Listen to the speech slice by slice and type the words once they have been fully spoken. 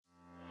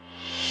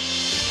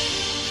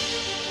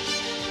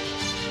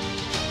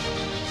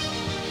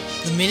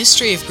the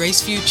ministry of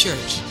Graceview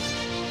Church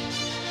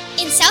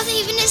in South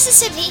Haven,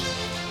 Mississippi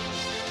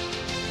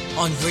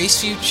on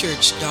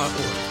graceviewchurch.org.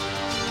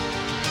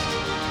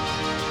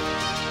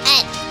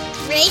 At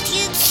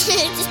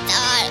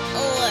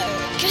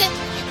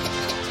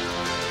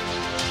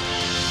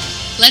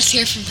graceviewchurch.org. Let's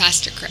hear from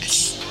Pastor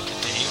Chris.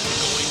 Today we're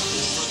going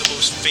over the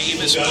most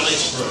famous Bible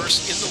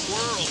verse in the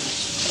world.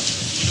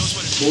 Who knows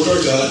what it is? Lord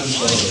our God and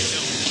Father,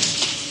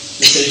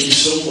 we thank you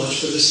so much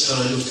for this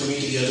time of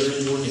coming together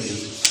in your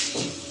name.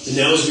 And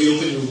now as we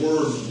open your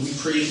word, we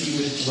pray that you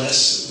would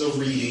bless the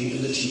reading and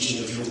the teaching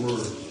of your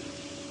word.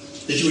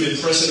 That you would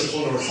impress it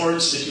upon our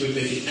hearts, that you would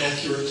make it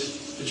accurate,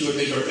 that you would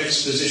make our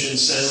exposition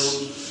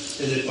sound,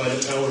 and that by the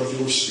power of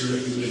your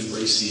Spirit we would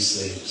embrace these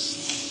things.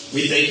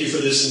 We thank you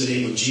for this in the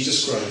name of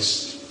Jesus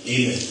Christ.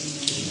 Amen.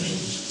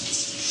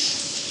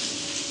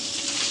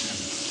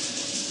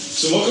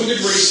 So welcome to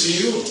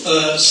Graceview.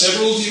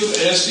 Several of you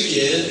have asked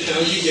again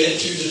how you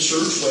get to the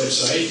church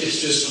website.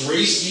 It's just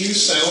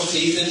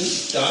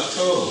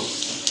graceviewsouthaven.com.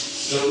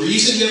 The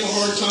reason you have a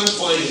hard time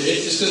finding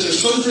it is because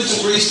there's hundreds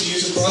of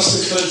Graceviews across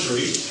the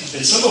country,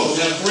 and some of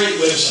them have great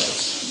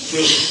websites.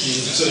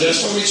 So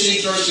that's why we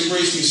changed ours to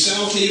Graceview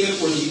South Haven.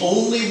 We're the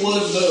only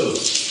one of those.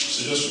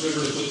 So just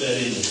remember to put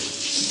that in there.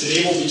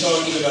 Today we'll be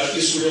talking about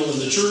Israel and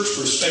the church,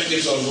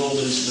 perspectives on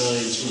Romans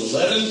 9 through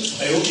 11.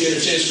 I hope you had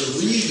a chance to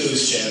read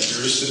those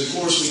chapters, because of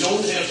course we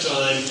don't have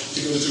time to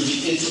go through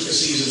the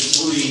intricacies of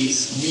three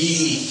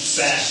meaty,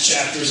 fat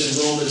chapters in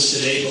Romans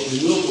today, but we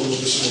will go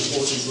over some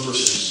important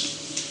verses.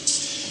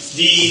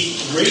 The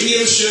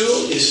radio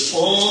show is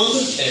on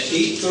at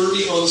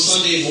 8:30 on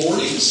Sunday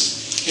mornings.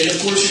 And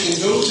of course, you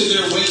can go to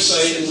their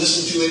website and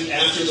listen to it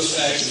after the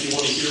fact if you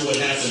want to hear what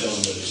happened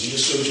on those. You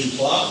just go to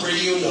Block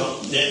Radio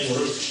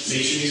Network.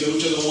 Make sure you go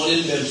to the one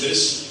in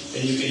Memphis,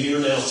 and you can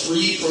hear now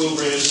 3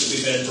 programs that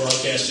we've had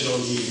broadcasted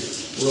on the air.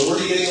 We're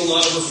already getting a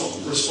lot of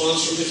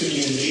response from the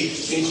community,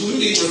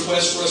 including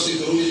requests for us to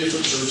go to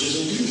different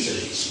churches and do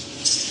things.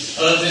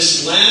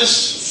 This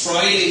last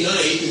Friday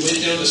night, we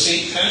went down to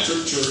St.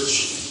 Patrick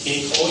Church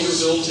in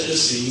Collierville,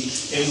 Tennessee,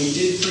 and we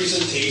did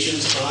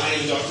presentations, I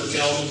and Dr.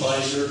 Calvin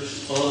Beiser,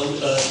 on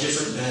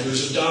different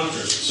matters of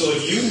doctrine. So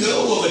if you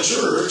know of a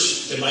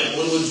church that might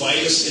want to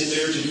invite us in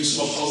there to do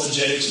some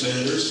apologetics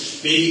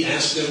matters, maybe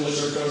ask them what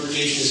their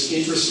congregation is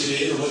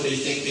interested in or what they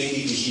think they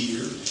need to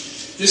hear.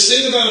 This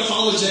thing about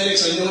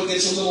apologetics, I know it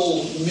gets a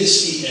little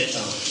misty at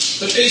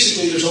times, but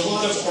basically there's a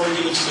lot of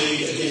arguments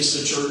made against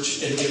the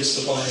church and against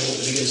the Bible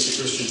and against the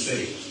Christian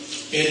faith.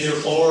 And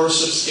there are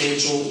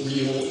substantial,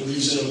 real,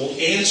 reasonable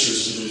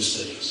answers to those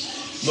things.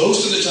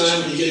 Most of the time,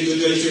 when you get a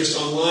good interest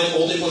online,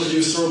 all they want to do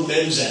is throw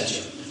memes at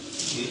you.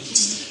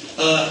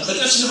 But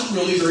that's not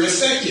really very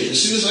effective.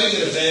 As soon as I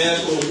get a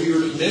bad or a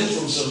weird meme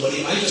from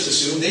somebody, I just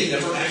assume they've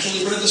never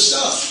actually read the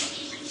stuff.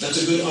 That's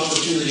a good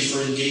opportunity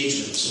for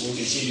engagement, so we'll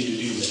continue to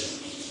do that.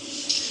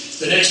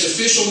 The next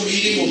official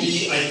meeting will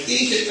be, I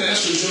think, at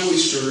Pastor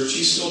Joey's church.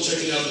 He's still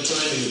checking out the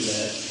timing of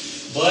that.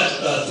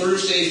 But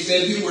Thursday,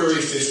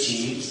 February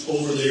 15th,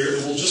 over there,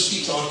 we'll just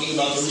be talking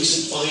about the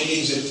recent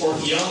findings in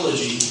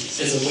archaeology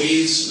and the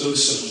ways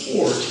those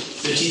support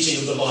the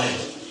teaching of the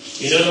Bible.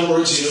 In other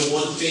words,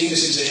 one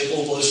famous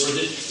example was for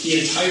the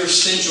entire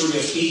century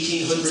of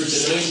 1800 to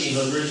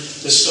 1900,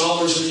 the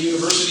scholars in the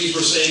universities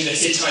were saying that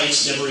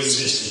Hittites never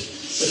existed.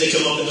 But they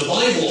come up in the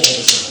Bible all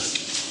the time.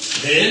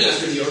 Then,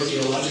 after the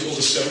archaeological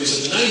discoveries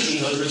of the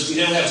 1900s, we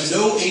now have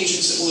no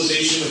ancient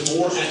civilization with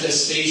more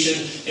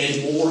attestation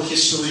and more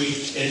history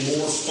and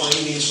more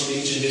findings from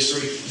ancient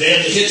history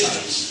than the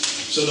Hittites.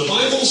 So the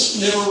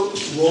Bible's never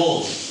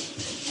wrong.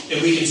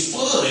 And we can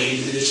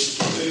find that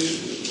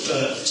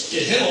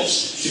it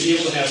helps to be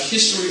able to have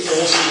history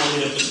also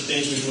line up with the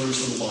things we've learned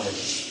from the Bible.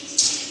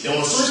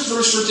 Now, our first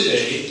verse for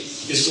today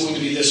is going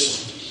to be this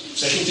one,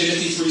 2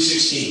 Timothy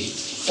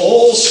 3:16.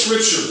 All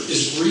Scripture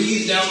is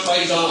breathed out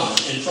by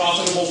God and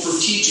profitable for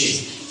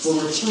teaching, for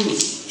reproof,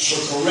 for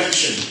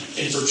correction,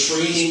 and for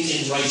training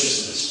in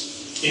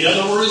righteousness. In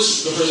other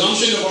words, the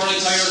presumption of our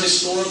entire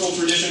historical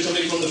tradition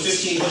coming from the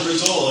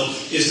 1500s on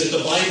is that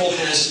the Bible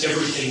has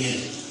everything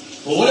in it.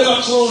 Well, what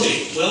about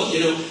cloning? Well,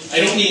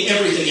 I don't mean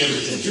everything.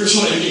 Here's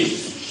what I mean.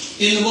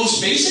 In the most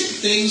basic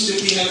things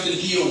that we have to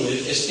deal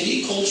with as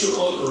any culture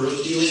on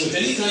earth, dealing with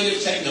any kind of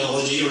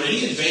technology or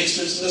any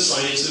advancements in the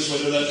sciences,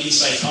 whether that be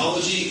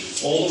psychology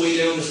all the way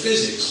down to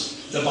physics,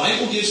 the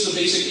Bible gives the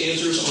basic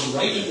answers on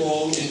right and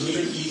wrong and good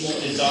and evil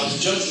and God's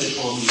judgment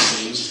on these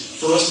things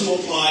for us to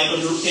apply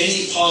under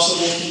any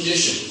possible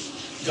condition.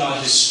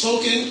 God has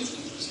spoken,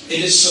 and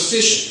it's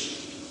sufficient.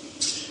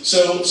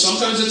 So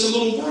sometimes it's a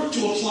little work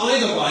to apply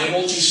the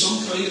Bible to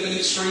some kind of an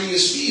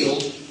extraneous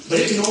field, but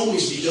it can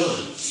always be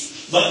done.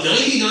 But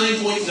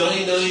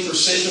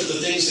 99.99% of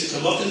the things that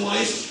come up in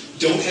life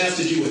don't have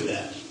to do with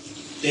that.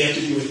 They have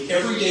to do with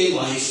everyday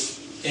life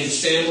and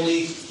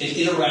family and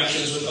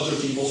interactions with other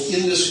people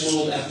in this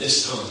world at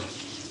this time.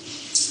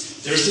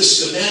 There's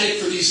this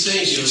schematic for these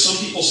things. Some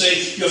people say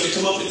you have to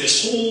come up with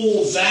this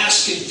whole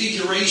vast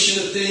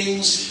configuration of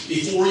things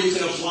before you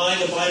can apply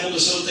the Bible to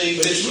something,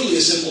 but it's really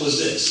as simple as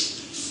this.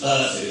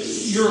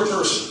 You're a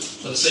person.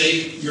 Let's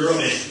say you're a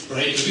man,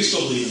 right? Because we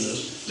still believe in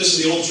those. This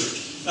is the old church.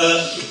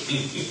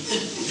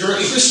 You're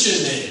a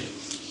Christian man.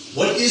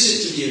 What is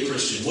it to be a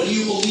Christian? What do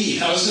you believe?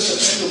 How does this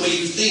affect the way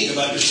you think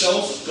about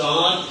yourself,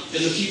 God,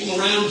 and the people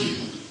around you?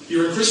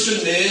 You're a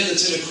Christian man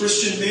that's in a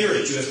Christian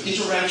marriage. You have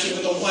interaction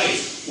with a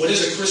wife. What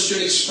is a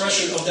Christian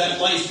expression of that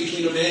life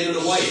between a man and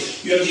a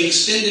wife? You have the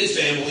extended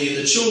family and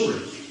the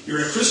children.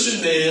 You're a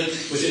Christian man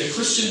within a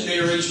Christian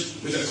marriage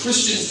with a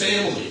Christian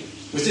family.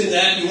 Within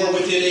that, you are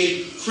within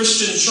a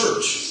Christian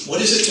church.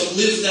 What is it to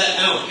live that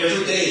out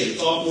every day in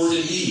thought, word,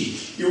 and deed?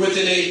 You're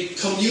within a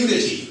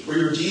community where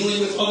you're dealing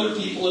with other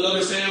people and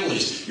other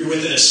families. You're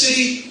within a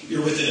city,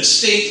 you're within a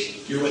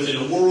state, you're within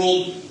a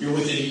world, you're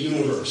within a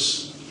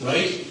universe,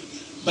 right?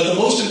 But the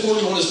most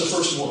important one is the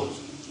first one.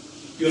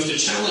 You have to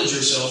challenge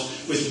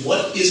yourself with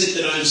what is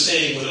it that I'm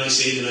saying when I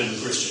say that I'm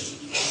a Christian?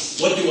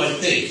 What do I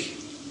think?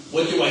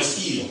 What do I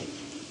feel?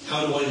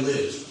 How do I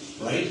live,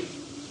 right?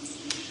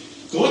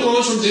 Going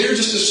on from there,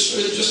 just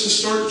to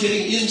start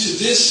getting into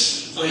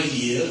this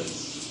idea,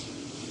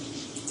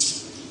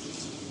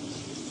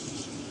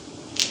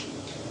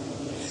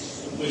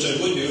 which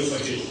I would do if I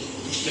could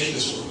make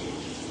this work.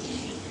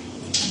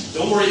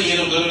 Don't worry,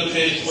 Ian, I'm not going to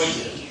panic quite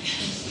yet.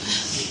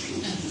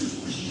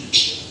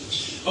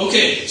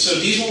 Okay, so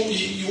you won't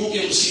be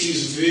able to see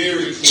these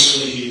very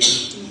clearly here,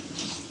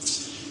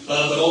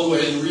 but I'll go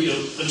ahead and read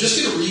them. I'm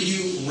just going to read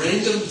you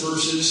random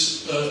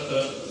verses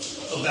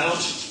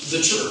about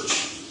the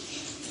church.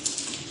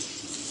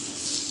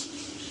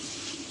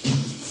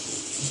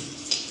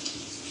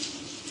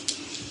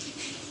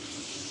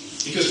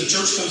 Because the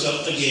church comes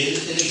up again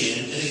and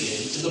again and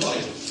again in the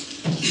Bible.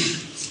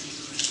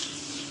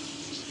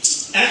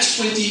 Acts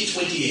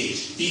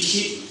 20:28.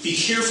 Be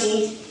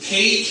careful,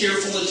 pay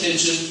careful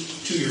attention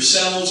to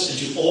yourselves and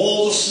to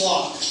all the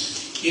flock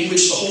in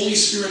which the Holy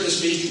Spirit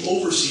has made you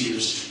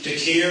overseers to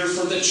care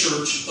for the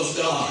church of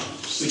God,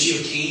 which he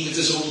obtained with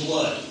his own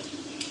blood.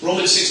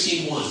 Romans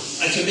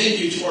 16:1. I commend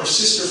you to our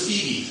sister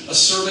Phoebe, a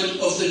servant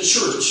of the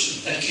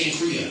church at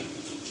Cenchrea.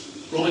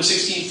 Romans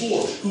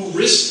 16:4, who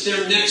risked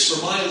their necks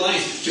for my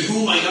life, to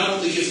whom I not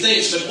only give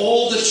thanks, but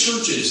all the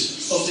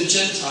churches of the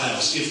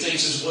Gentiles give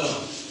thanks as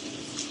well.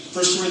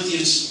 1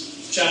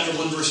 Corinthians chapter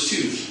 1, verse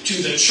 2,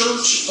 to the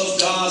church of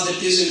God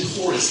that is in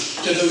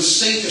Corinth, to those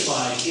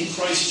sanctified in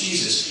Christ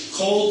Jesus,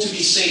 called to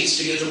be saints,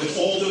 together with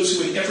all those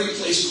who in every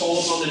place call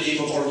upon the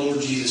name of our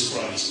Lord Jesus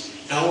Christ,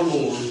 our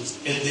Lord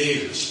and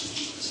theirs.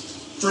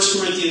 1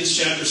 Corinthians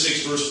chapter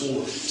 6, verse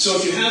 4. So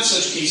if you have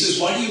such cases,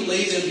 why do you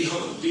lay them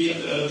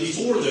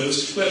before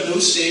those who have no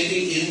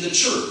standing in the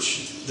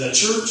church? The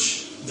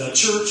church, the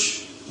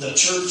church, the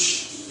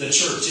church, the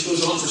church. It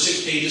goes on for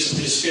 6 pages. I'm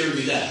going to spare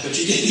you that. But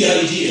you get the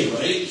idea,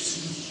 right?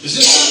 Is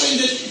this something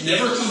that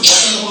never comes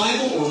up in the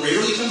Bible or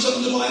rarely comes up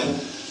in the Bible?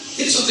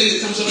 It's something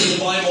that comes up in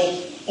the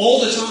Bible all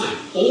the time.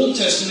 Old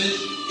Testament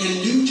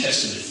and New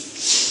Testament.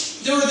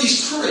 There are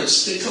these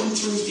currents that come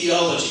through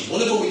theology.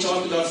 One of them we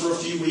talked about for a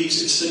few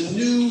weeks. It's the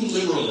New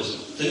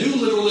Liberalism. The New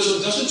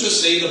Liberalism doesn't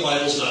just say the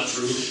Bible's not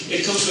true.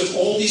 It comes with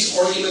all these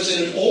arguments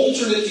and an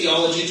alternate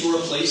theology to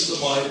replace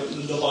the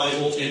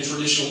Bible and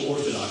traditional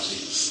orthodoxy.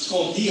 It's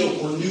called Neo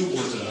or New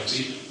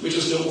Orthodoxy, which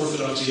is no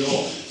orthodoxy at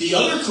all. The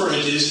other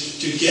current is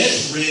to get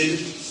rid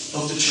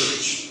of the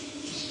church,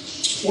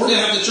 or to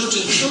have the church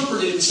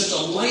interpreted in such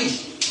a light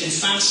and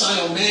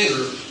facile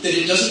manner that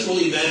it doesn't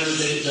really matter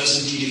that it does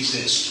indeed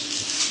exist.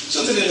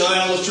 So the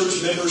denial of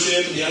church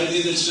membership and the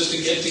idea that it's just a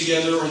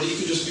get-together or that you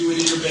can just do it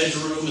in your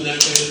bedroom and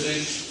that kind of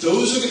thing,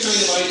 those are the kind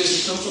of ideas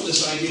that come from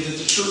this idea that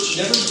the church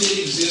never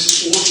did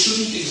exist or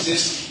shouldn't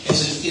exist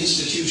as an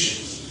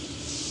institution.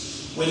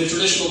 When the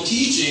traditional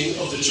teaching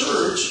of the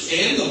church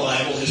and the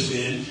Bible has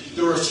been,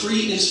 there are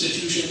 3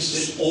 institutions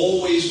that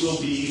always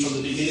will be from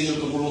the beginning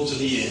of the world to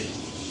the end.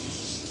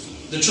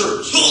 The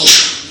church,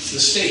 the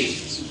state,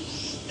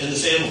 and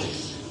the family.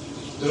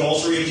 That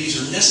all 3 of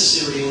these are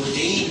necessary and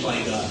ordained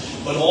by God.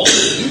 But also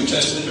in the New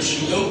Testament, there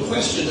should be no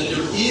question that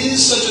there is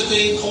such a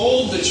thing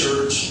called the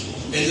church,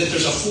 and that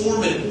there's a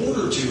form and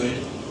order to it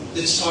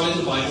that's taught in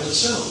the Bible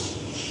itself.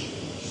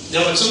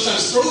 Now, what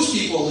sometimes throws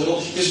people a little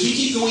is we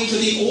keep going to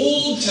the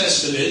Old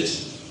Testament,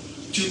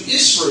 to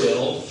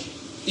Israel,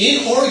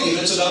 in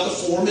arguments about the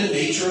form and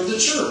nature of the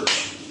church,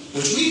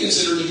 which we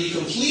consider to be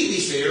completely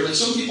fair, and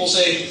some people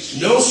say,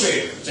 no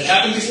fair. If it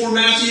happened before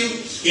Matthew,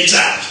 it's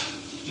out.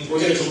 We're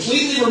going to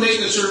completely remake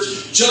the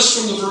church just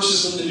from the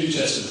verses of the New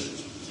Testament.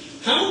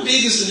 How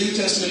big is the New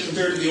Testament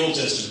compared to the Old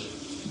Testament?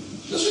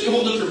 That's when you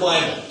hold up your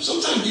Bible.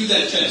 Sometimes do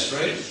that test,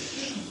 right?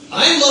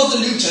 I love the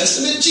New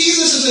Testament.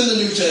 Jesus is in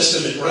the New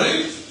Testament,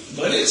 right?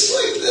 But it's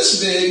like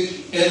this big,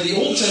 and the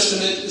Old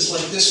Testament is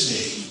like this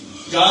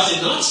big. God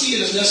did not see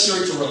it as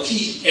necessary to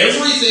repeat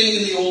everything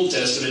in the Old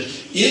Testament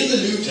in the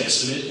New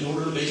Testament in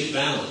order to make it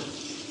valid.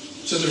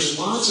 So there's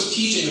lots of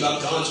teaching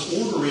about God's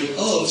ordering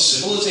of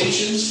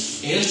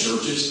civilizations and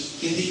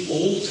churches in the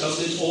Old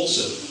Covenant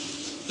also.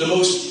 The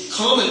most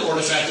common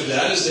artifact of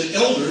that is that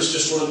elders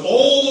just run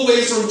all the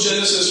way from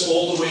Genesis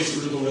all the way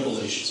through to the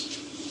Revelations.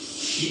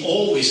 He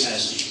always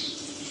has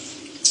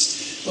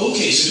these.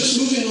 Okay, so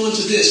just moving on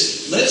to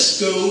this, let's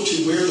go to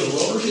where the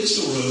rubber hits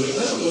the road.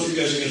 I don't know if you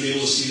guys are going to be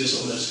able to see this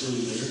on that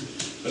screen there,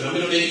 but I'm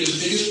going to make it as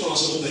big as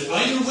possible. But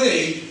either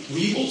way,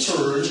 we will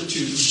turn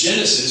to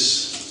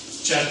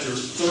Genesis chapter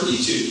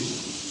 32,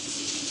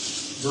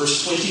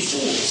 verse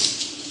 24.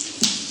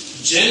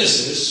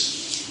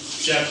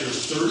 Genesis chapter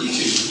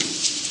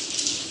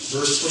 32,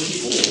 verse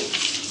 24.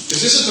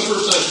 Because this is the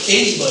first time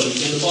anybody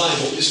in the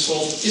Bible is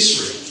called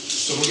Israel.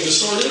 So we're going to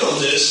start in on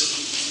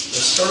this.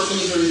 Let's start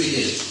from the very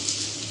beginning.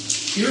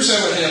 Here's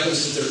how it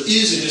happens that there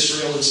is an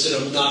Israel instead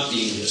of not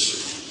being an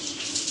Israel.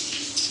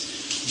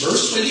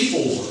 Verse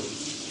 24,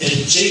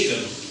 and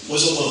Jacob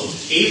was alone.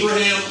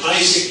 Abraham,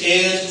 Isaac,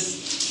 and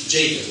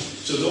Jacob.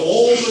 So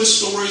all those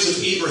stories of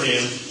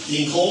Abraham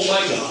being called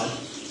by God,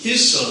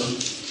 his son,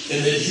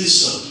 and then his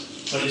son.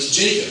 But it's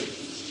Jacob.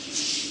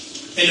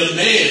 And a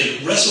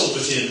man wrestled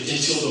with him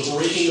until the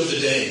breaking of the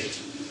day.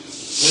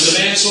 When the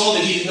man saw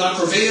that he did not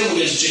prevail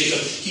against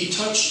Jacob, he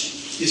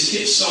touched his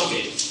hip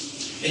socket.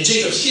 And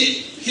Jacob's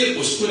hip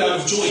was put out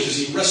of joint as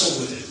he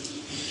wrestled with it.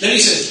 Then he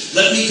said,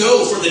 "Let me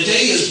go, for the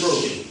day is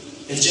broken."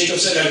 And Jacob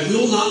said, "I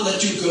will not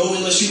let you go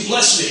unless you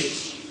bless me."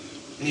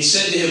 And he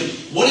said to him,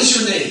 "What is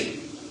your name?"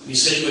 And he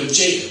said to him,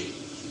 "Jacob."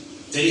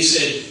 Then he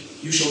said,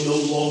 "You shall no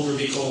longer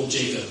be called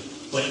Jacob,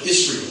 but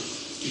Israel,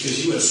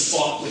 because you have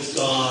fought with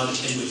God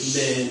and with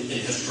men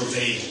and have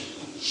prevailed."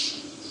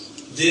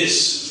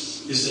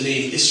 This is the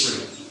name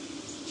Israel.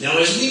 Now,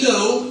 as we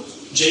know,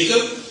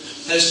 Jacob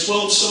has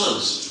 12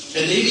 sons.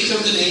 And they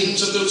become the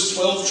names of those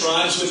 12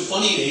 tribes with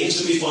funny names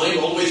that we find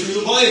all the way through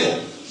the Bible,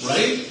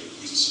 right?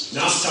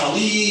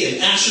 Naphtali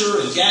and Asher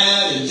and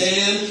Gad and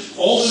Dan,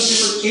 all those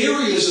different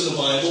areas of the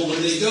Bible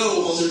where they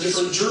go on their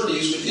different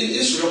journeys within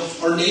Israel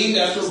are named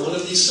after one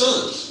of these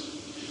sons.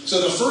 So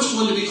the first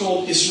one to be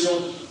called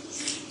Israel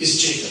is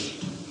Jacob.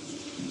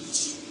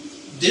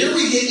 There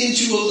we get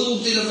into a little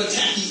bit of a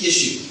tacky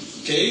issue,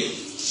 okay?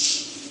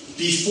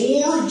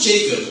 Before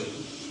Jacob,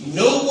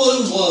 no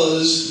one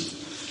was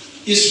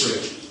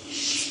Israel.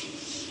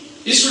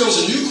 Israel's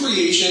a new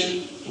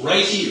creation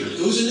right here. It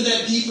goes into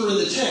that deeper in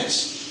the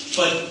text.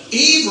 But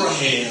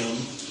Abraham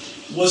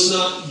was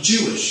not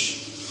Jewish.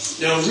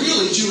 Now,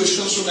 really, Jewish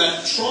comes from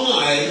that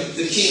tribe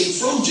that came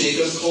from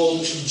Jacob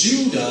called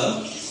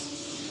Judah.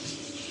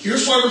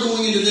 Here's why we're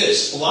going into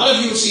this. A lot of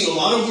you have seen a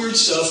lot of weird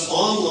stuff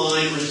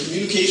online or in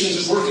communications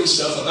at work and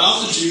stuff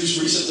about the Jews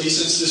recently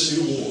since this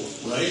new war,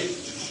 right?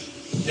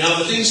 Now,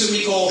 the things that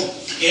we call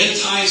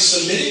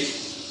anti-Semitic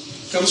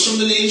comes from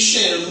the name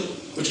Shem,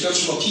 which comes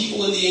from a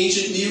people in the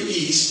ancient Near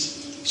East.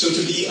 So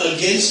to be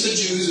against the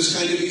Jews has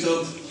kind of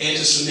become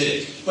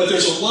anti-Semitic. But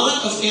there's a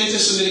lot of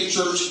anti-Semitic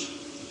church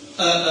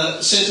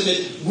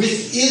sentiment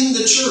within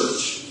the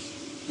church.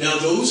 Now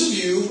those of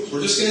you,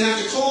 we're just going to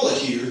have to call it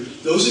here,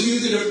 those of you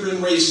that have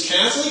been raised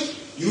Catholic,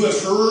 you have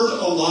heard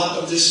a lot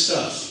of this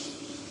stuff.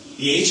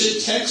 The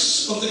ancient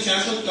texts of the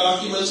Catholic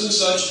documents and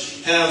such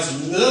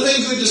have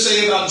nothing good to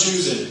say about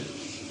Jews in it.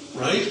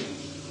 Right?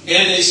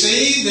 And they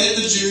say that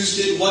the Jews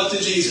did what to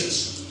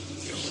Jesus?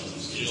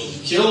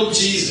 Killed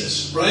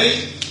Jesus,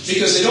 right?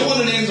 Because they don't want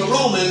to name the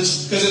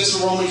Romans because it's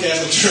the Roman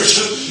Catholic Church.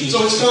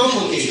 So it's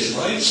complicated,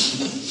 right?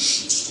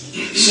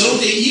 So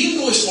they even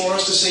go as far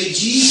as to say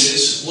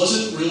Jesus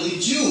wasn't really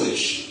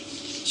Jewish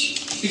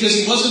because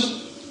he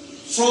wasn't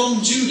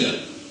from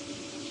Judah.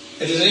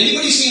 And has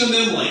anybody seen a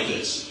meme like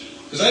this?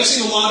 Because I've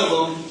seen a lot of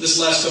them this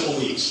last couple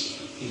weeks.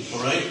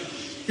 All right?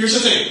 Here's the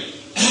thing.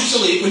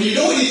 Actually, when you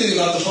know anything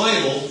about the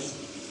Bible,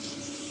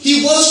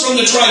 he was from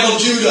the tribe of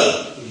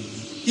Judah.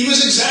 He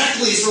was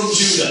exactly from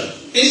Judah.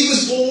 And he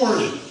was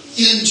born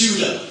in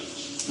Judah.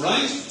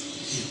 Right?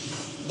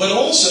 But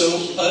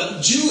also,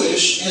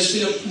 Jewish has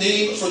been a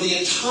name for the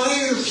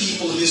entire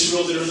people of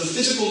Israel that are the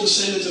physical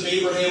descendants of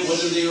Abraham,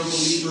 whether they are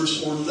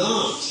believers or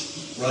not.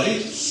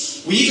 Right?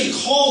 We even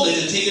call it,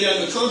 and take it out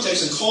of the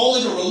context, and call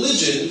it a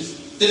religion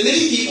that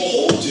many people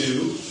hold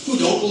to who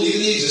don't believe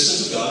in the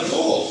existence of God at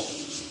all.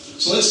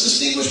 So let's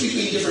distinguish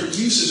between different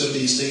uses of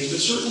these things, but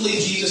certainly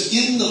Jesus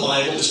in the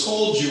Bible is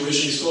called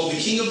Jewish, and he's called the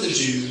King of the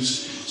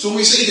Jews. So when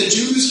we say the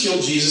Jews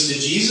killed Jesus, did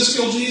Jesus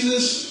kill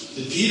Jesus?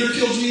 Did Peter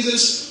kill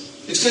Jesus?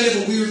 It's kind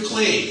of a weird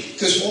claim,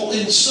 because while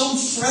in some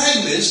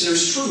fragments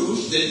there's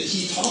truth that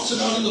he talks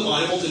about in the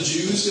Bible, the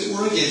Jews that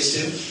were against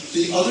him,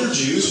 the other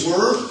Jews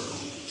were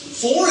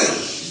for him.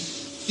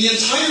 The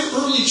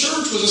entire early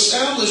church was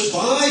established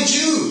by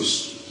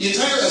Jews. The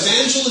entire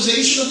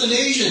evangelization of the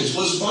nations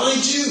was by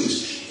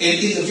Jews. And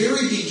in the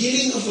very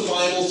beginning of the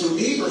Bible, through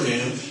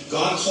Abraham,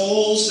 God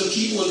calls the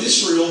people of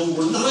Israel who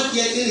were not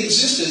yet in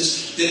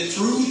existence, that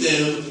through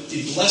them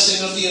the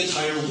blessing of the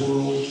entire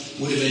world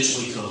would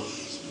eventually come.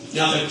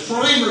 Now, the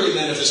primary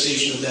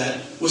manifestation of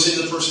that was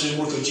in the person and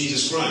work of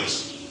Jesus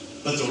Christ.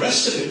 But the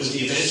rest of it was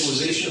the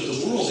evangelization of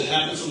the world that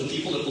happened from the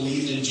people that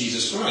believed in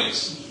Jesus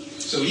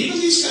Christ. So even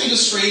these kind of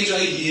strange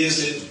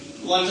ideas that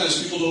a lot of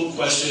times people don't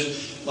question,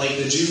 like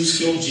the Jews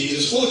killed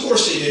Jesus. Well, of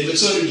course they did, but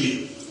so did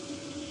you.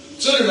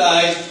 So did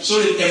I, so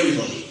did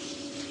everybody.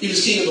 He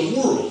was king of the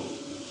world.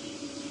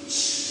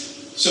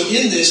 So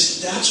in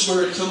this, that's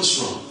where it comes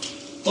from.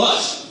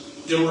 But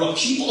there were a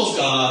people of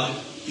God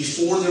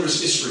before there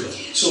was Israel.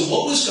 So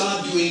what was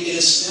God doing in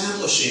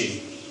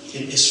establishing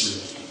in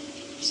Israel?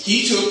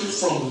 He took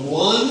from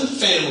one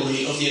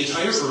family of the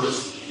entire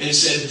earth and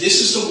said,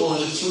 this is the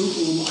one through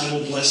whom I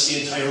will bless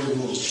the entire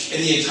world. And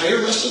the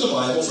entire rest of the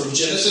Bible, from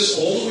Genesis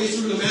all the way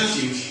through to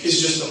Matthew,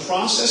 is just the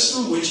process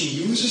through which he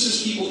uses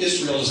his people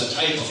Israel as a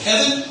type of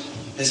heaven,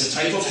 as a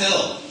type of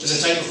hell, as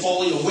a type of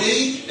falling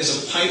away, as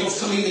a type of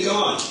coming to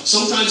God.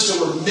 Sometimes there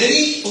were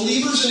many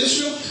believers in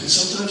Israel, and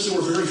sometimes there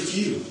were very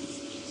few.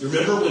 You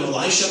remember when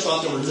Elisha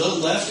thought there were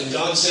none left, and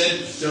God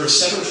said, there are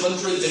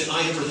 700 that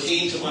I have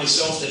retained to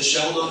myself that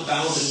shall not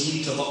bow the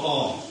knee to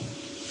Baal.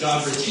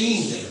 God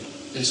retained them.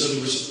 And so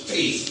there was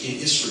faith in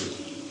Israel.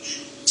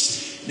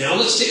 Now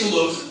let's take a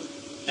look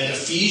at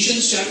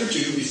Ephesians chapter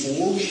 2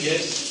 before we get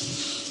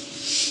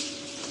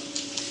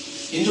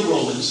into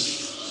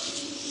Romans.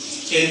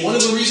 And one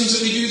of the reasons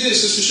that we do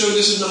this is to show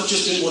this is not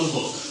just in one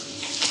book.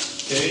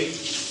 Okay?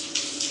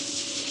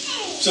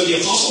 So the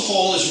Apostle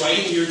Paul is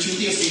writing here to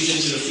the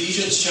Ephesians in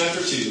Ephesians chapter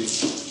 2.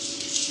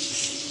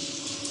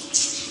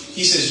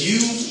 He says,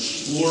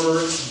 you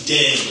were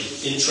dead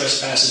in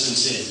trespasses and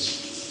sins.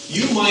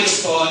 You might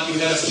have thought you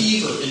had a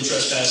fever in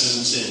trespasses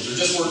and sins, or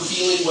just weren't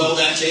feeling well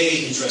that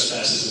day in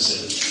trespasses and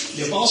sins.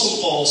 The Apostle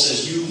Paul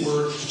says you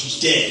were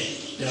dead.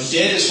 Now,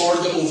 dead is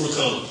hard to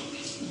overcome.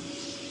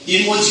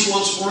 In what you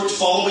once worked,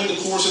 following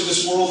the course of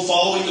this world,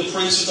 following the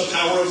prince of the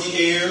power of the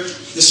air,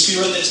 the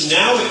spirit that's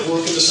now at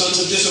work in the sons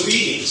of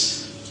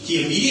disobedience.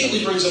 He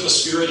immediately brings up a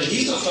spirit, and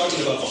he's not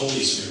talking about the Holy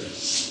Spirit.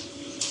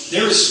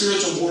 There is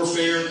spiritual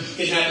warfare.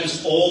 It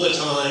happens all the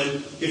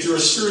time. If you're a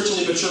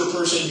spiritually mature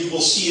person, you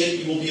will see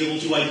it. You will be able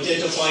to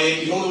identify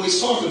it. You don't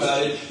always talk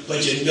about it,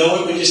 but you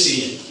know it when you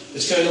see it.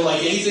 It's kind of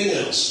like anything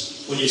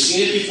else. When you've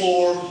seen it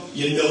before,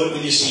 you know it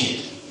when you see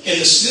it. And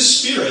this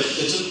spirit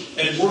that's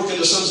at work in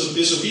the sons of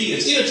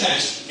disobedience, it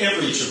attacks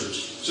every church.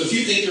 So if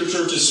you think your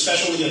church is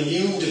specially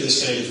immune to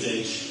this kind of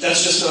thing,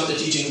 that's just not the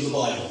teaching of the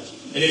Bible.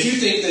 And if you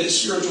think that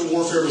spiritual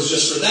warfare was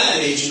just for that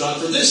age and not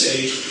for this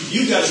age,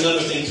 you've got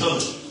another thing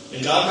coming.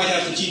 And God might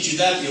have to teach you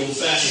that the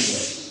old-fashioned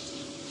way.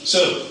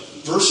 So,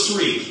 verse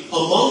 3,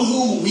 among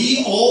whom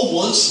we all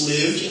once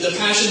lived in the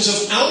passions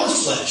of our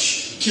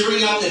flesh,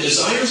 carrying out the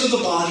desires of the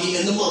body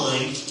and the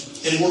mind,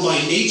 and were by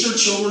nature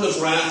children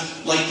of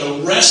wrath like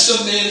the rest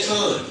of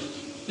mankind.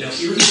 Now,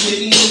 here he's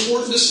making an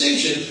important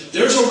distinction.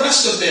 There's a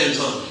rest of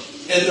mankind,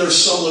 and there's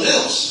someone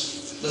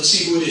else. Let's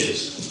see who it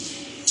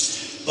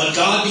is. But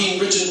God, being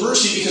rich in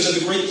mercy because of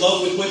the great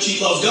love with which he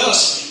loved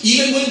us,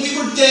 even when we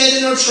were dead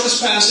in our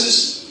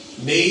trespasses,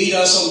 made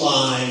us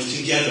alive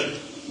together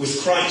with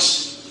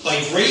Christ.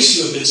 By grace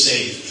you have been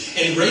saved,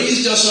 and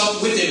raised us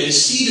up with him, and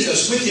seated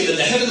us with him in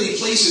the heavenly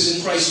places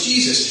in Christ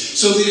Jesus,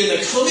 so that in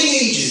the coming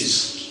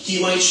ages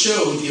he might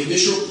show the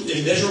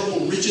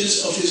immeasurable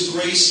riches of his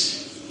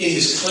grace in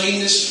his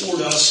kindness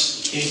toward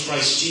us in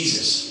Christ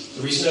Jesus.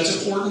 The reason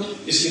that's important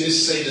is going to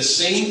say the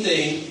same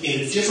thing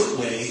in a different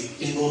way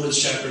in Romans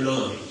chapter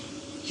 9.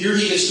 Here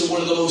he gets to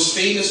one of the most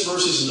famous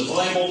verses in the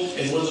Bible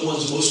and one of the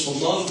ones most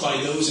beloved by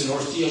those in our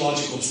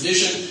theological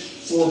tradition.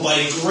 For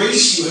by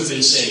grace you have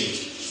been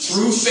saved,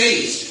 through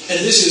faith. And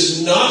this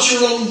is not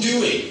your own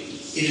doing.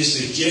 It is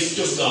the gift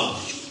of God.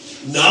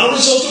 Not a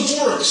result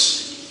of works,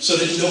 so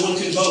that no one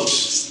can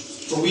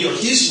boast. For we are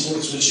his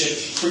workmanship,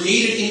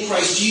 created in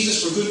Christ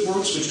Jesus for good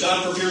works, which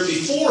God prepared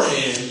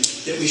beforehand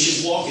that we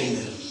should walk in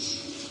them.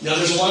 Now,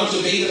 there's a lot of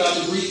debate about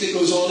the Greek that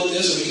goes on in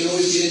this, and we can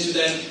always get into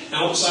that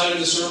outside of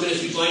the sermon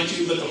if you'd like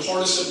to, but the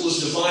participle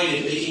is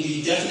divided, making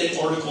the definite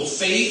article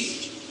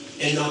faith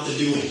and not the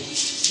doing.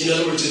 In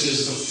other words, it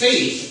is the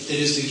faith that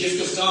is the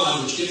gift of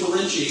God which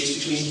differentiates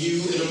between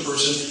you and a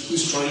person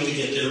who's trying to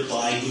get there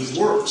by good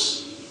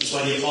works. That's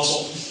why the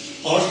apostle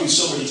argues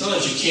so many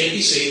times you can't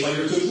be saved by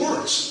your good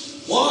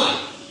works.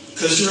 Why?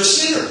 Because you're a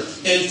sinner.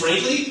 And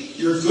frankly,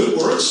 your good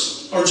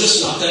works are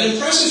just not that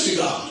impressive to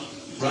God.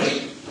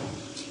 Right?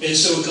 And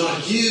so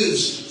God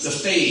gives the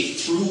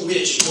faith through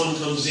which one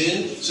comes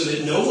in so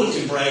that no one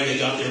can brag they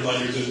got there by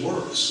their good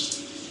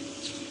works.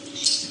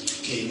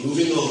 Okay,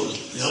 moving on.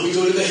 Now we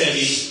go to the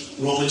heavy,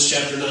 Romans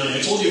chapter 9. I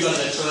told you about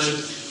that time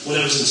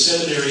when I was in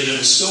seminary and I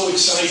was so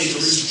excited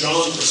to read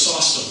John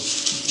Chrysostom,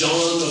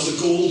 John of the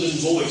Golden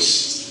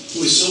Voice,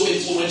 who was so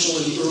influential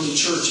in the early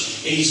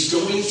church. And he's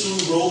going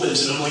through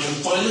Romans, and I'm like,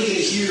 I'm finally going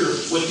to hear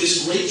what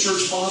this great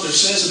church father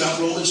says about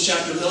Romans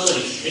chapter 9.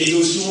 And he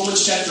goes through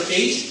Romans chapter 8,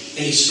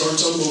 and he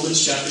starts on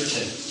Romans chapter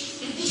 10.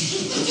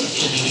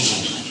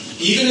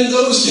 Even in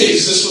those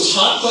days, this was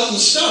hot-button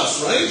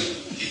stuff, right?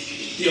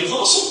 The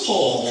Apostle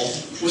Paul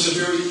was a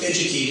very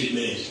educated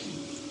man.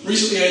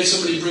 Recently I had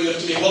somebody bring up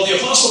to me, well, the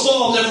Apostle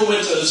Paul never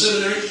went to the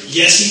seminary.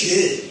 Yes, he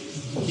did.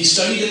 He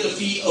studied at the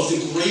feet of the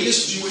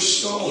greatest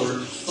Jewish scholar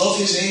of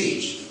his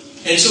age.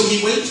 And so he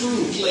went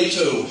through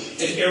Plato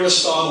and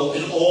Aristotle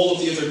and all of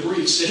the other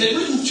Greeks that had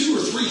written 200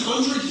 or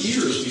 300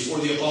 years before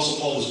the Apostle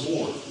Paul was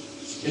born.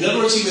 In other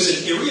words, he was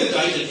an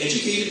erudite and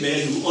educated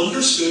man who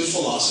understood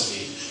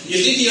philosophy. Do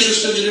you think he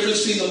understood the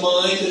difference between the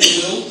mind and the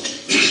will?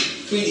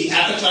 Between the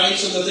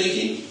appetites and the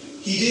thinking?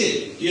 He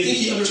did. Do you think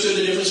he understood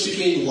the difference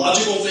between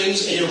logical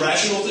things and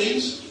irrational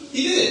things?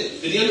 He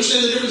did. Did he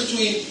understand the difference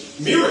between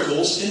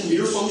miracles and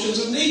mere functions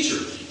of nature?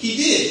 He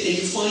did, and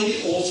you find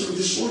it all through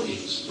his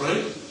workings,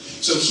 right?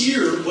 So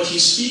here, what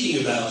he's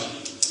speaking about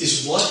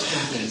is what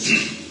happened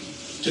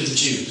to the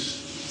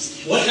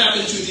Jews. What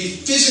happened to the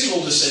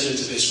physical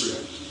descendants of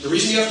Israel? The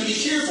reason you have to be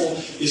careful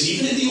is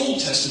even in the Old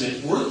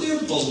Testament, weren't there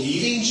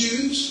believing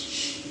Jews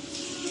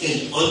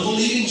and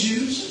unbelieving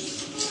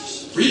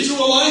Jews? Read through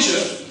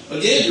Elijah.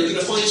 Again, you're going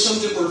to find some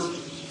that were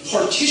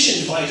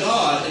partitioned by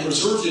God and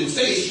reserved in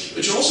faith,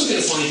 but you're also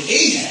going to find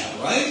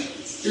Ahab, right?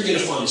 You're going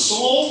to find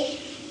Saul.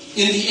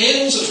 In the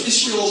annals of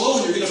Israel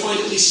alone, you're going to find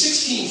at least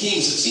 16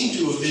 kings that seem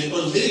to have been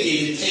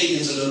unmitigated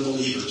pagans and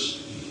unbelievers.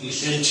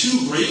 And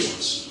 2 great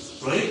ones,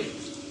 right?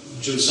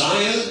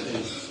 Josiah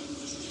and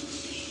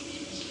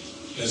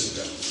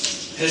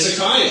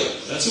Hezekiah.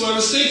 That's who I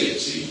was thinking,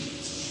 see?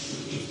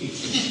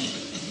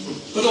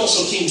 But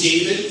also King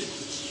David,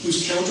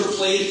 who's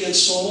counterplayed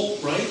against Saul,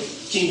 right?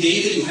 King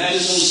David, who had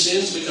his own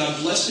sins, but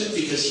God blessed him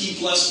because he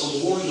blessed the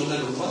Lord no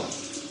matter what.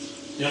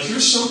 Now,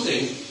 here's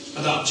something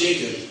about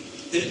Jacob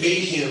that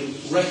made him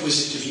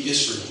requisite to be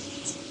Israel.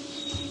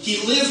 He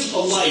lived a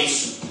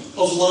life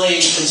of lying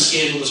and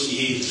scandalous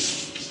behavior.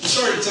 I'm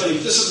sorry to tell you,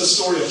 this is the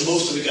story of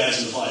most of the guys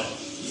in the Bible.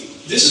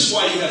 This is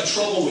why you have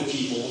trouble with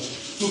people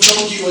who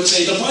come to you and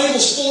say, the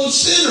Bible's full of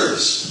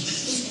sinners.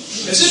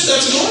 As if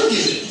that's an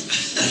argument.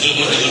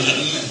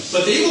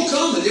 But they will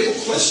come and they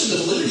will question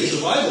the validity of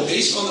the Bible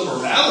based on the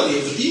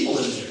morality of the people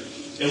in there.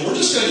 And we're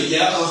just going to,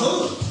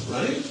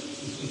 right?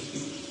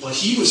 But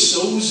he was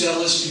so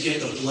zealous to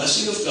get the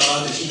blessing of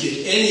God that he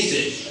did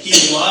anything.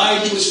 He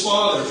lied to his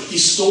father. He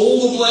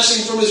stole the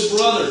blessing from his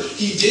brother.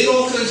 He did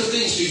all kinds of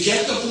things to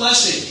get the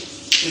blessing.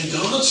 And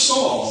God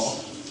saw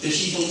that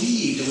he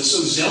believed and was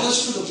so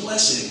zealous for the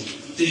blessing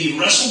that he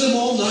wrestled him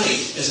all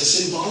night as a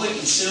symbolic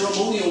and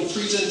ceremonial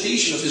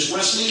presentation of his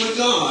wrestling with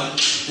God,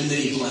 and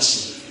then he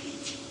blessed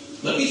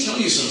him. Let me tell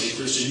you something,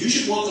 Christian. You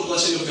should want the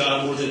blessing of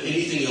God more than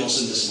anything else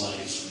in this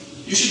life.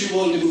 You should be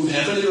willing to move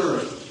heaven and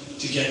earth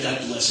to get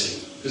that blessing.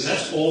 Because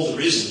that's all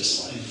there is in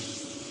this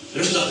life.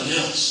 There's nothing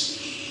else.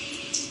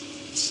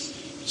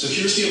 So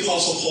here's the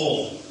Apostle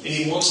Paul, and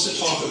he wants to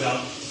talk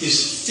about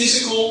his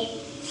physical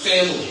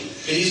family.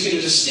 And he's going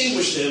to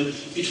distinguish them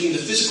between the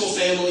physical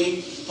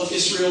family of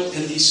Israel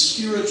and the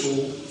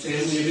spiritual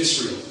family of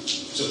Israel.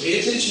 So pay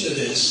attention to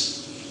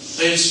this.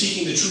 I am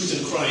speaking the truth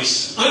in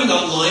Christ. I'm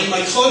not lying.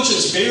 My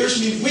conscience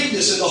bears me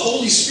witness in the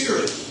Holy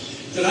Spirit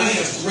that I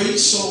have great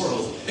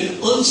sorrow and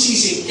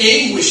unceasing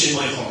anguish in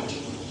my heart.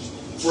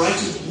 For I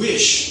could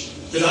wish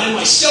that I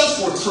myself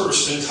were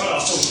cursed and cut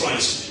off from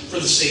Christ for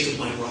the sake of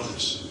my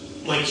brothers,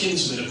 my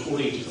kinsmen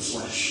according to the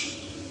flesh.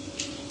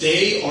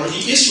 They are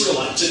the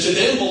Israelites, and to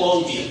them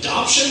belong the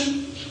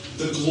adoption,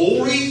 the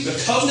glory,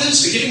 the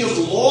covenants, the giving of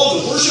the law,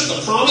 the worship,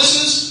 the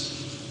promises.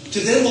 To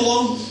them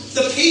belong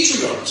the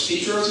patriarchs.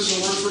 Patriarchs is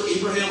a word for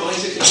Abraham,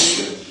 Isaac, and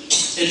Jacob.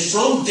 And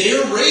from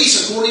their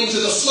race, according to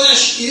the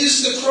flesh,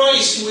 is the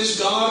Christ, who is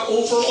God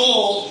over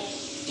all,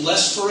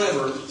 blessed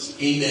forever.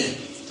 Amen.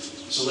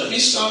 So let me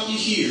stop you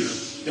here,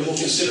 and we'll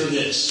consider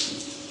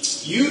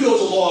this. You know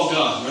the law of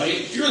God, right?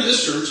 If you're in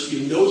this church,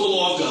 you know the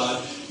law of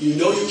God. You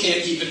know you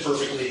can't keep it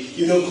perfectly.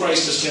 You know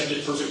Christ has kept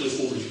it perfectly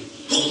for you.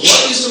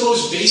 What is the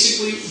most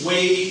basic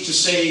way to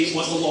say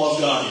what the law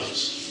of God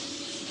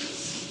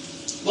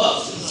is?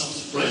 Love,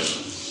 right?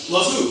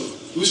 Love who?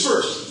 Who's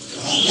first?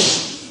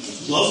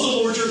 God. Love the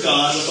Lord your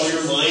God with all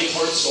your mind,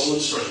 heart, soul,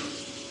 and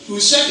strength.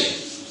 Who's second?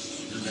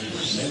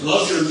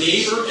 Love your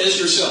neighbor as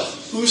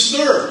yourself. Who's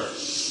third?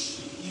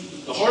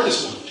 The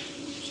hardest one.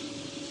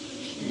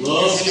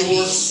 Love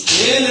your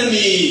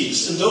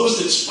enemies and those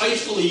that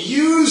spitefully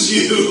use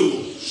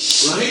you.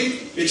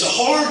 Right? It's a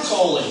hard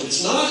calling.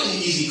 It's not an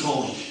easy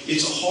calling.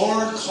 It's a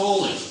hard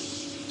calling.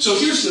 So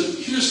here's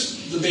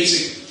the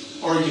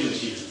basic argument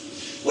here.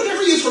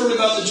 Whatever you've heard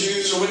about the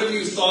Jews, or whatever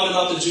you've thought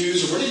about the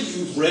Jews, or whatever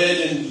you've read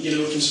in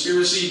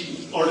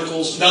conspiracy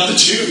articles about the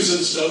Jews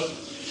and stuff,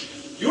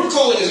 your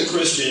calling as a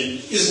Christian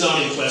is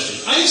not in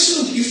question. I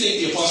assume that you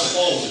think the Apostle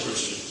Paul was a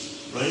Christian,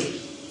 right?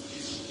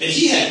 And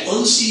he had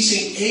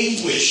unceasing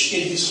anguish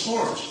in his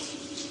heart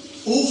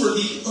over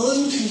the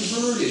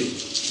unconverted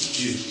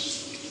Jews.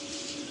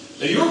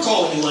 Now, your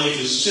calling in life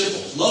is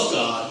simple. Love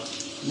God,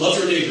 love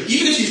your neighbor.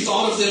 Even if you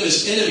thought of them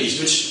as enemies,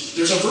 which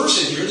there's a verse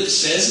in here that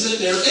says that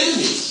they're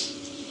enemies.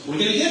 We're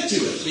going to get to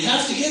it. We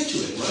have to get to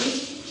it,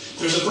 right?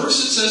 There's a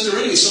verse that says they're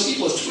enemies. Some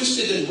people have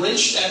twisted and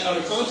wrenched that out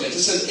of context.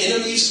 It says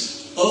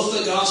enemies of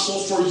the gospel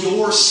for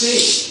your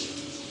sake.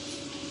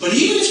 But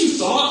even if you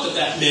thought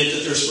that meant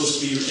that they're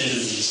supposed to be your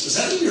enemies, does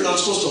that mean you're not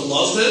supposed to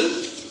love them?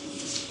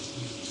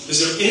 Is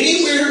there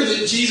anywhere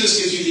that Jesus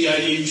gives you the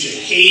idea you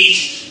should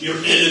hate your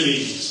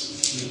enemies?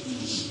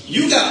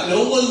 You got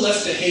no one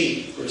left to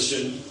hate,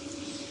 Christian.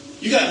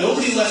 You got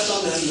nobody left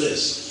on that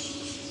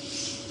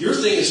list. Your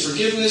thing is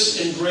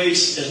forgiveness and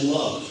grace and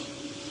love.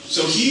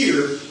 So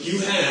here you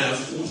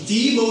have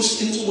the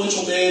most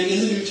influential man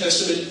in the New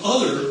Testament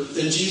other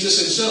than Jesus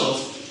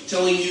himself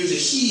telling you that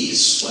he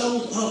is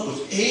swelled up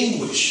with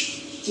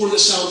anguish for the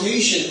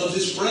salvation of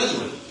his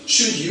brethren.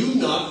 Should you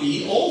not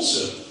be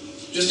also?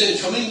 just in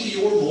coming to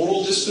your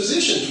moral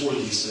disposition toward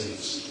these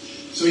things.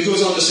 So he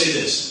goes on to say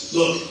this.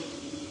 Look,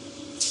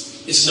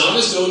 it's not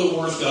as though the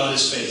Word of God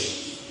is failing.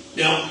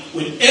 Now,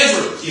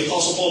 whenever the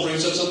Apostle Paul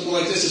brings up something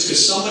like this, it's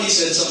because somebody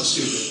said something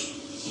stupid.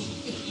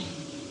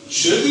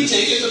 Should we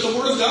take it that the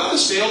Word of God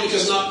has failed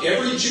because not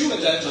every Jew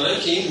at that time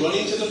came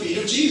running to the feet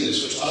of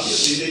Jesus, which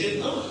obviously they did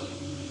not.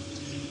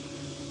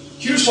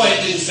 Here's why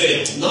it didn't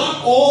fail.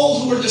 Not all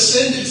who are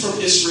descended from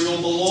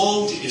Israel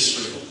belong to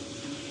Israel.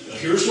 Now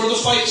here's where the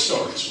fight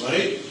starts,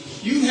 right?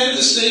 You had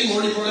this thing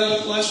Marty brought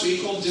out last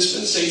week called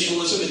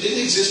dispensationalism. It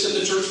didn't exist in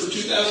the church for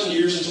 2,000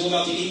 years until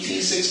about the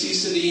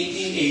 1860s to the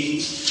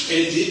 1880s. And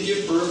it did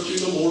give birth to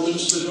the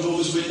Mormons, the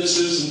Jehovah's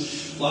Witnesses, and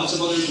lots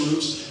of other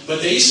groups.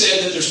 But they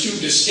said that there's two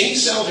distinct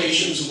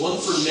salvations, one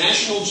for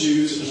national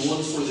Jews and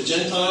one for the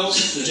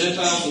Gentiles. The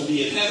Gentiles will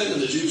be in heaven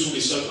and the Jews will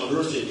be stuck on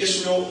earth in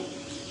Israel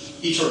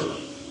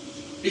eternally.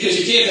 Because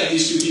you can't have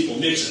these two people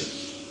mixing.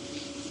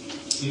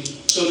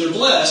 So they're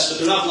blessed, but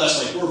they're not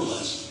blessed like we're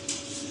blessed.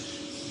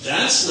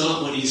 That's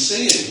not what he's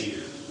saying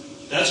here.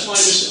 That's why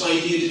this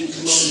idea didn't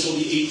come up until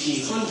the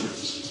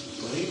 1800s,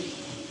 right?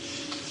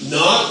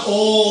 Not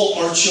all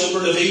are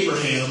children of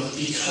Abraham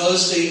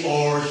because they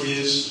are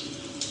his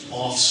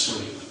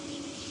offspring.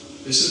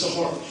 This is the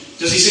heart.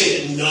 Does he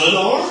say that none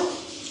are?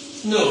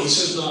 No, he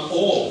says not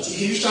all.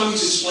 Here's how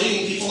he's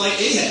explaining people like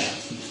Ahab,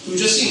 who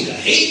just seemed to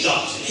hate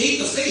God, and hate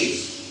the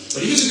faith.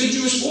 But he was a good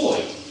Jewish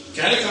boy,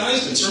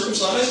 catechized and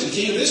circumcised and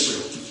king of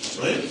Israel,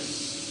 right?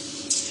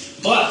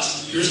 But,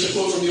 here's the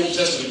quote from the Old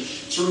Testament,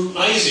 through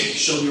Isaac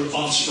shall your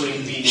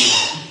offspring be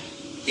named.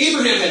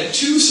 Abraham had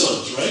two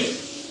sons, right?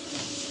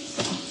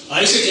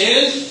 Isaac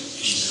and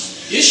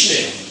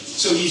Ishmael.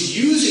 So he's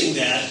using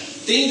that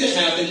thing that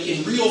happened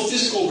in real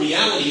physical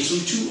reality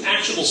through two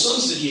actual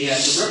sons that he had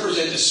to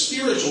represent a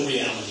spiritual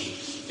reality.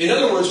 In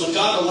other words, when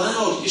God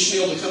allowed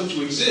Ishmael to come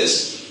to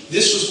exist,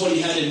 this was what he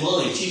had in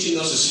mind, teaching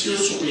us a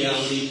spiritual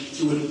reality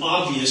through an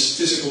obvious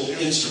physical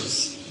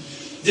instrument.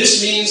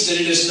 This means that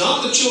it is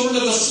not the children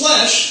of the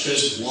flesh,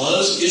 because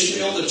was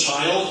Ishmael the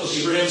child of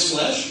Abraham's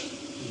flesh?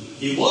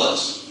 He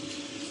was.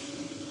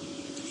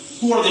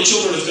 Who are the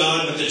children of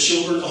God, but the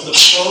children of the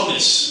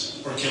promise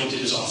are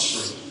counted as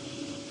offspring.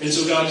 And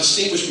so God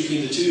distinguished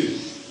between the two,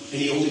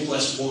 and he only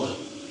blessed one.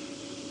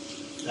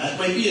 That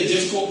might be a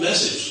difficult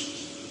message,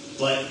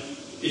 but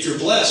if you're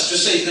blessed,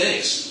 just say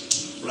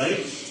thanks,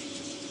 right?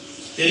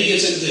 Then he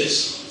gets into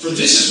this. For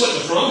this is what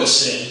the promise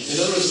said. In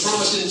other words, the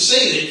promise didn't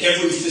say that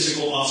every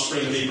physical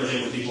offspring of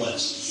Abraham would be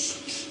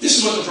blessed. This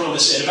is what the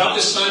promise said. About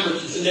this time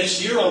next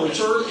year I'll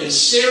return, and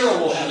Sarah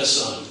will have a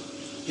son,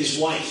 his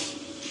wife.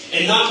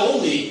 And not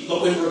only,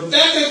 but when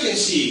Rebekah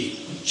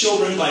conceived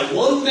children by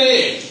one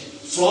man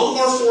from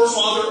our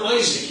forefather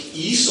Isaac,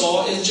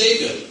 Esau and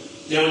Jacob.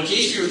 Now, in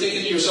case you were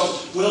thinking to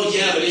yourself, well,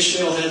 yeah, but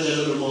Ishmael had that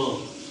other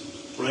mom,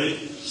 right?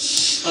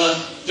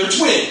 They're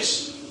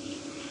twins.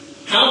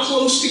 How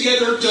close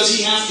together does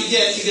he have to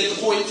get the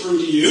point through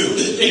to you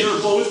that they are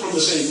both from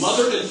the same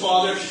mother and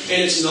father,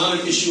 and it's not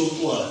an issue of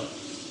blood?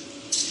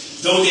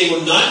 Though they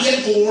were not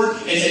yet born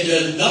and had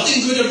done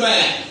nothing good or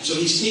bad. So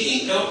he's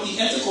taking out the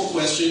ethical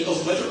question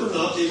of whether or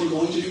not they were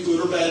going to do good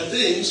or bad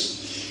things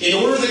in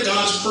order that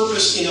God's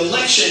purpose in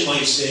election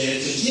might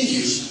stand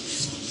continue.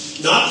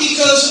 Not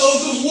because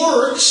of the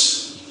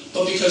works,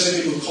 but because of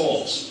him who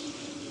calls.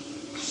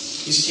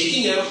 He's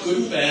taking out good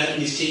and bad,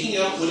 and he's taking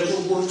out whatever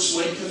works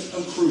might have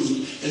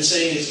accrued, and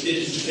saying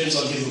it depends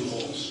on him who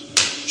calls.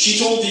 She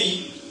was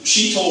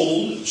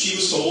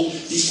told,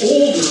 the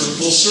older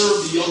will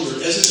serve the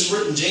younger. As it is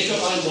written, Jacob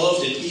I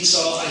loved and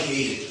Esau I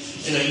hated.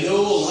 And I know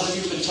a lot of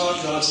you have been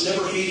taught God's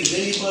never hated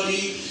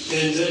anybody,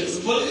 and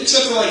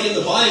except for like in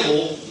the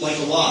Bible, like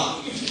a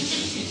lot.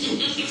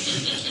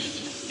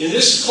 In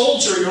this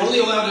culture, you're only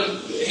allowed to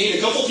hate a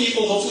couple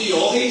people. Hopefully you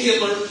all hate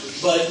Hitler,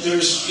 but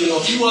there's a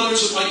few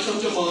others that might come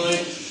to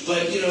mind.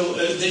 But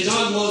that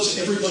God loves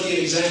everybody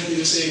in exactly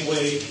the same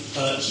way.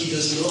 He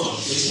does not.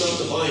 It's not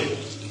the Bible.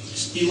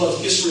 He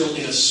loved Israel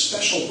in a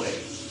special way,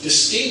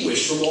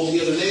 distinguished from all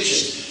the other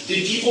nations.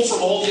 Did people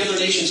from all the other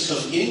nations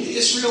come into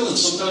Israel and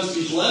sometimes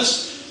be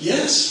blessed?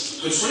 Yes.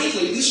 But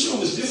frankly, Israel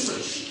was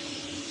different.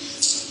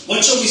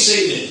 What shall we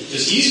say then?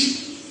 Because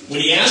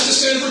when he asked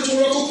this kind of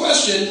rhetorical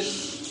question,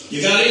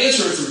 you got to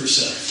answer it for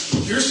yourself.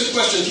 Here's the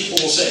question people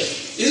will say.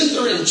 Isn't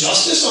there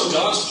injustice on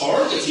God's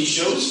part if he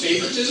shows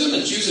favoritism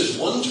and chooses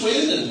one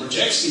twin and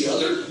rejects the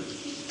other?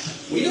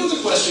 We know the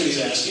question he's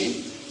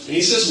asking. And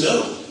he says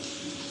no.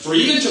 For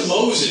even to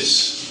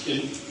Moses,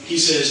 he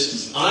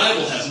says, I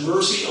will have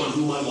mercy on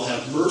whom I will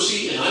have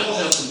mercy, and I will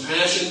have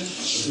compassion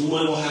on whom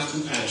I will have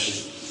compassion.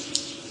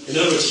 In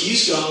other words,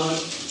 he's God,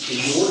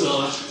 and you're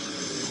not,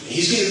 and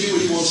he's going to do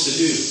what he wants to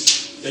do.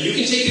 Now, you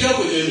can take it up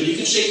with him, and you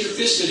can shake your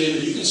fist at him,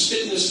 and you can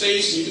spit in his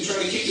face, and you can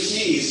try to kick his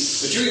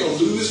knees, but you're going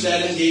to lose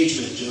that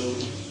engagement, Job.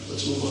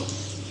 Let's move on.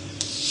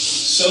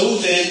 So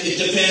then, it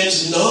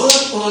depends not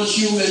on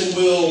human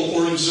will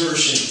or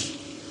exertion,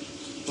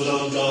 but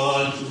on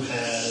God who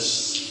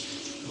has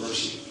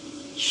mercy.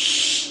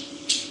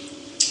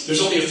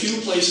 There's only a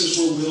few places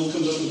where will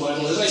comes up in the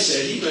Bible. As I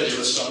said, he read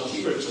Aristotle, he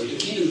read Plato,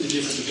 he knew the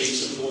different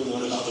debates that were going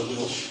on about the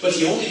will. But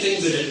the only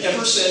thing that it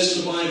ever says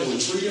in the Bible in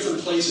 3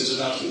 different places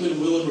about human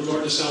will in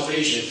regard to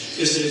salvation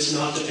is that it's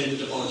not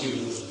dependent upon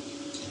human will.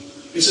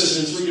 It says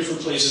it in 3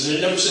 different places, and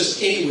it never says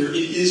anywhere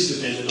it is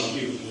dependent on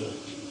human will.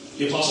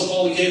 The Apostle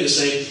Paul again is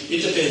saying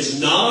it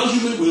depends not on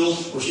human will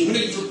or human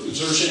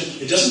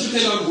exertion, it doesn't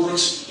depend on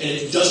works, and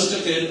it doesn't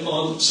depend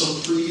on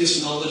some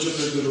previous knowledge of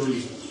their good or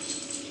evil.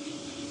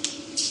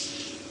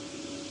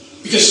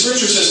 Because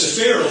Scripture says to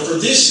Pharaoh, for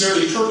this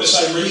very purpose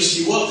I raised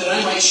you up, that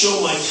I might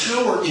show my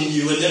power in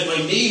you, and that my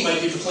name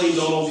might be proclaimed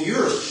on all the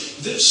earth.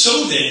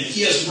 So then,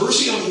 he has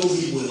mercy on whom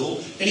he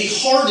will, and he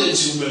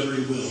hardens whomever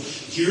he will.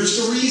 Here's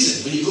the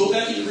reason. When you go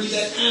back and you read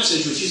that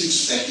passage, which he's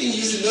expecting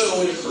you to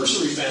know in a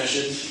cursory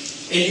fashion,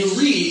 and you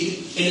read,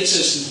 and it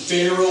says,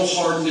 Pharaoh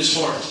hardened his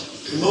heart.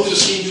 And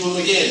Moses came to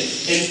him again,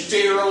 and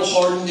Pharaoh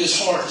hardened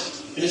his heart.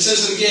 And it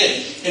says it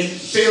again,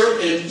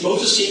 and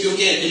Moses came to him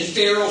again, and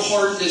Pharaoh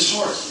hardened his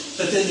heart.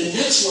 But then the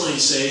next line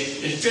say,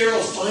 and Pharaoh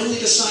finally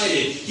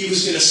decided he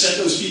was going to set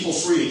those people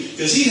free,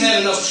 because he'd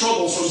had enough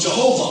trouble from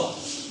Jehovah,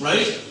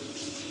 right?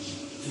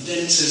 And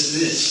then it says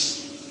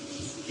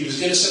this, he was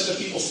going to set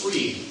the people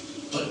free,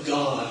 but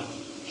God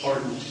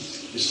hardened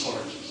his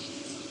heart.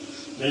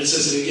 And then it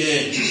says it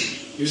again,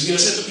 he was going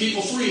to set the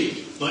people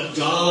free, but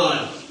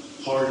God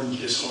hardened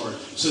his heart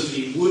so that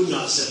he would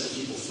not set the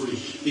people free,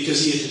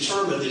 because he had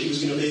determined that he was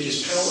going to make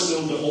his power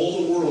known to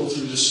all the world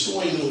through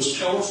destroying the most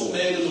powerful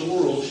man in the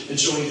world and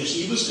showing that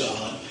he was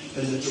God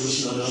and that there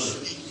was none other.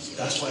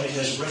 That's why it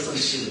has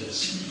reference to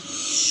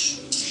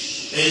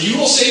this. And you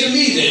will say to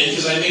me then,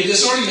 because I made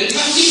this argument,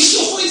 how can he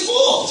still find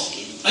fault?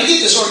 I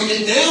get this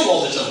argument now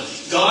all the time.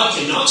 God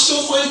cannot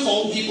still find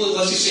fault in people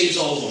unless he saves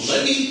all of them.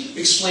 Let me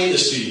explain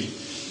this to you.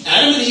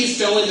 Adam and Eve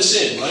fell into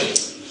sin, right?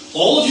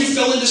 All of you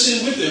fell into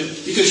sin with them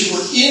because you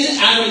were in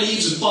Adam and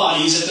Eve's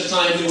bodies at the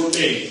time they were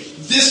made.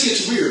 This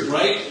gets weird,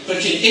 right?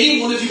 But can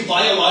any one of you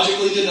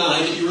biologically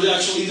deny that you're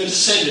actually the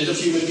descendant of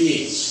human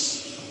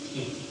beings?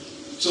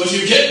 So if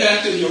you get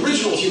back to the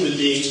original human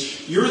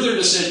beings, you're their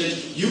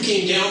descendant. You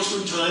came down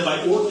through time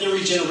by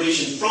ordinary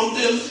generation from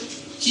them.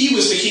 He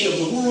was the king of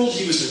the world.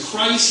 He was the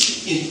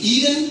Christ in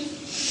Eden.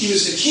 He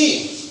was the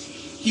king.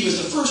 He was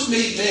the first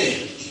made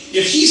man.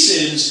 If he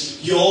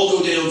sins, you all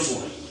go down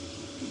for it.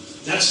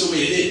 That's the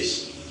way it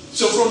is.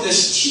 So from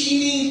this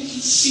teeming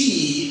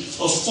sea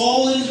of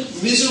fallen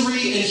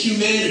misery and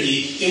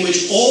humanity in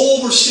which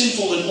all were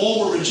sinful and all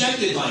were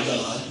rejected by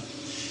God,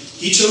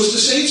 he chose to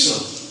save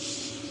some.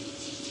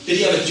 Did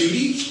he have a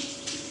duty?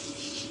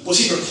 Was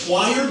he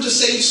required to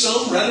save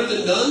some rather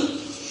than none?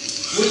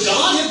 Would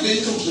God have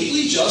been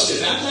completely just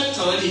if at that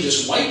time he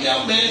just wiped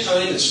out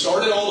mankind and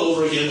started all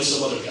over again with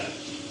some other guy?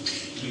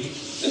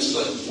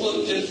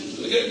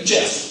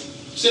 Jeff.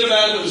 Instead of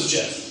Adam, it was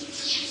Jeff.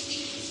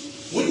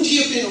 Wouldn't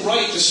he have been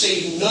right to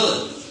save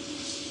none?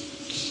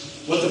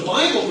 What the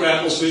Bible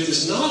grapples with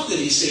is not that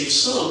he saves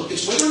some,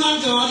 it's whether or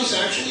not God is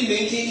actually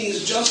maintaining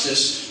his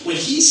justice when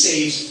he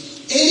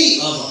saves any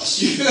of us.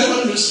 You've got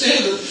to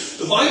understand that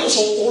the Bible's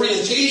whole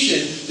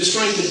orientation is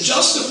trying to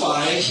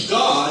justify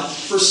God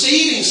for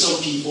saving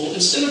some people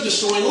instead of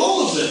destroying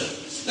all of them.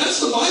 That's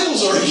the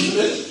Bible's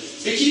argument.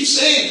 It keeps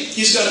saying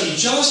he's got to be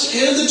just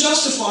and the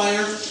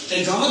justifier,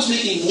 and God's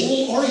making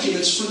moral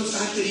arguments for the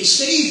fact that he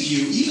saved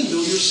you even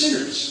though you're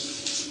sinners.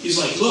 He's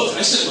like, look,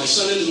 I sent my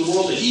son into the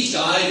world and he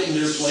died in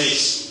their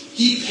place.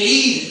 He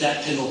paid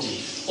that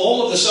penalty.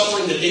 All of the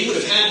suffering that they would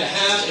have had to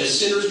have as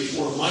sinners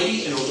before a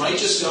mighty and a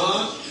righteous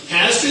God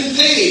has been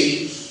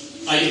paid.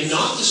 I did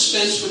not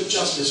dispense with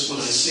justice when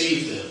I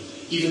saved them,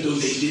 even though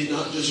they did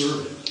not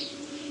deserve it.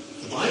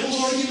 The Bible's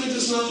argument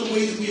is not the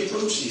way that we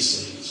approach these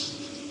things.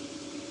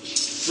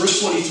 Verse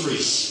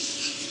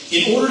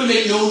 23. In order to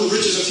make known the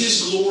riches of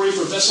his glory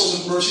for vessels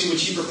of mercy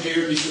which he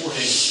prepared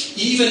beforehand,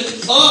 even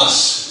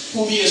us,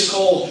 whom he has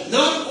called,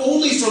 not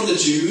only from the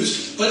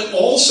Jews, but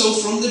also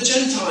from the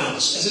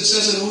Gentiles. As it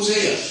says in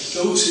Hosea,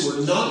 those who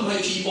are not my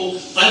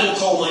people, I will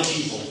call my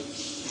people.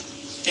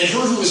 And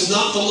her who is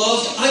not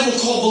beloved, I will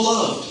call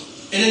beloved.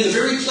 And in the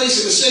very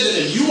place it was said to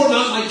them, you are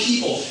not my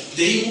people,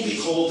 they will be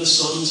called the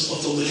sons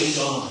of the living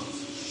God.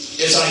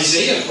 As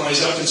Isaiah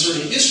cries out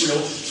concerning Israel,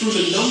 through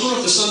the number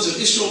of the sons of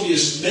Israel be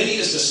as many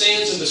as the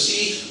sands of the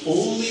sea,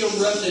 only a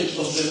remnant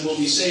of them will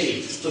be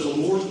saved. For the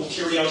Lord will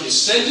carry out his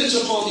sentence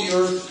upon the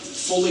earth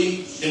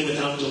fully and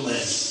without delay.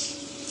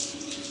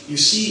 You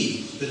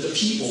see that the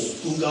people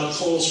whom God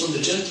calls from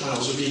the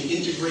Gentiles are being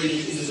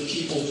integrated into the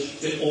people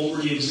that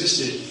already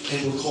existed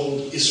and were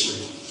called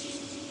Israel.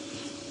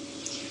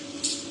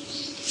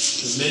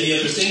 There's many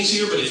other things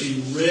here, but if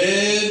you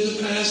read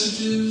the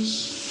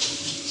passages,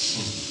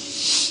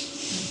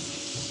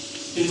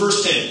 in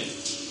verse 10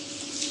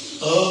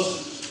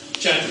 of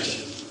chapter 10.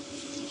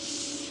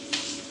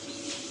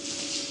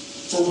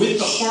 For with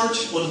the heart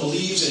one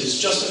believes and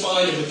is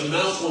justified, and with the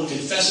mouth one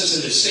confesses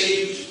and is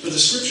saved. For the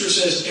Scripture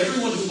says,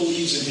 everyone who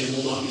believes in him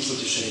will not be put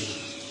to shame.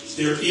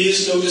 There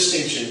is no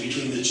distinction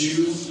between the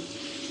Jew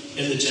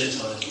and the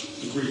Gentile,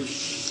 the Greek.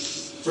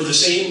 For the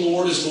same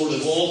Lord is Lord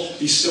of all,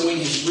 bestowing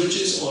his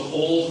riches on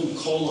all who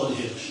call on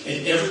him.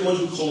 And everyone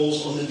who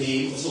calls on the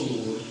name of the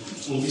Lord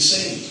will be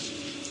saved.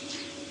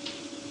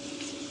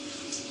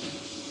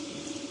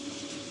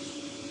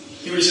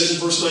 Here he says in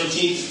verse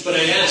 19, but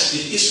I ask,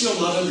 did Israel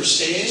not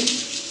understand?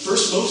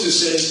 First Moses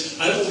says,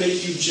 I will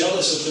make you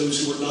jealous of those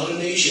who are not a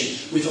nation.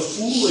 With a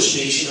foolish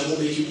nation I will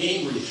make you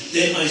angry.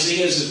 Then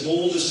Isaiah is as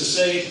bold as to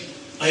say,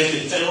 I have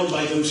been found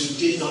by those who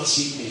did not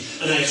seek me,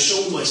 and I have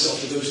shown myself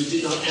to those who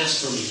did not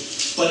ask for me.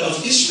 But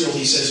of Israel,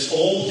 he says,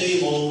 all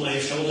day long I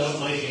have held out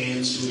my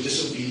hands to a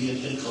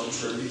disobedient and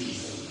contrary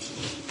people.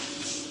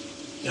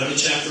 Now to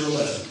chapter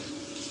 11.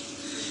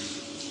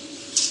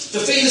 The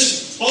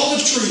famous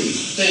olive tree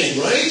thing,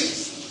 right?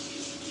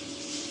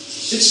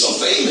 It's so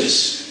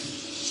famous.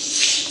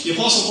 The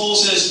Apostle Paul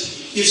says,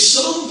 if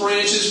some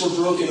branches were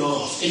broken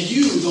off, and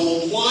you,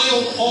 though a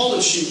wild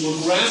olive shoot,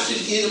 were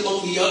grafted in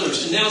among the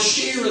others, and now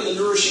share in the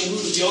nourishing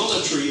root of the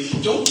olive tree,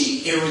 don't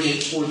be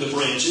arrogant toward the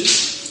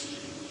branches.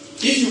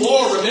 If you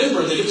are,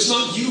 remember that it was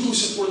not you who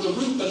support the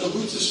root, but the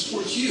root that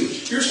supports you.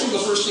 Here's one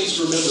of the first things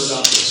to remember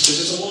about this, because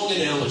it's a long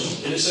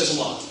analogy, and it says a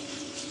lot.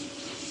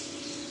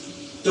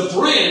 The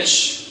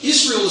branch,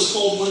 Israel is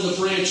called one of the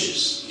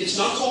branches. It's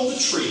not called the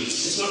tree,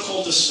 it's not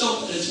called the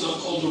stump, and it's not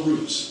called the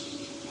roots.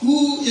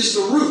 Who is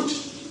the root?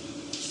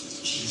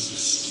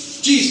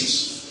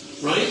 Jesus,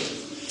 right?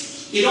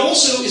 It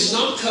also is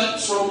not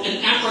cut from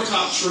an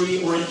apricot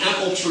tree or an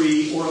apple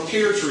tree or a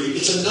pear tree.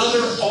 It's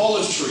another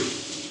olive tree.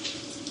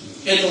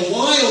 And the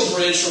wild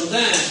branch from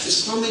that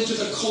is come into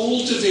the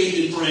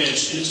cultivated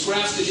branch, and it's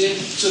grafted in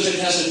so that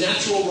it has a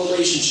natural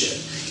relationship.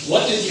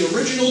 What did the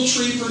original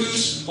tree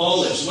produce?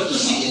 Olives. What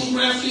does the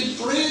engrafted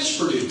branch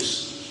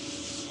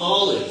produce?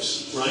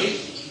 Olives, right?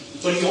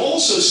 But he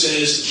also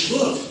says,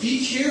 look,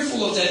 be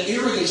careful of that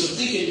arrogance of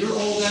thinking you're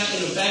all that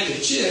in a bag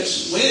of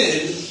chips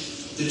when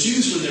the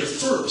Jews were there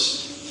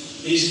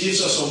first. He gives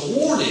us a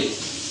warning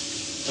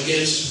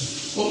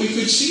against what we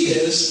could see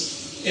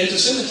as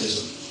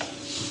anti-Semitism.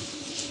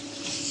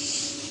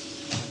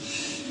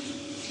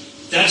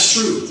 That's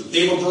true.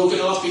 They were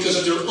broken off because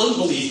of their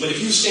unbelief. But if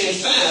you stand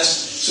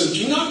fast, so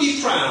do not be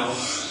proud,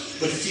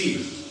 but fear.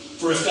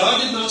 For if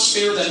God did not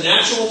spare the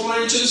natural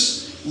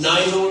branches,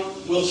 neither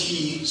will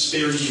he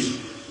spare you.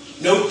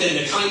 Note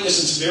then the kindness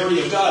and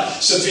severity of God.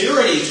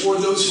 Severity toward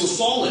those who have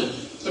fallen,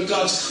 but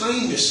God's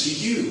kindness to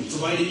you,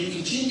 provided you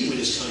continue in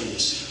his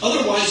kindness.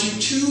 Otherwise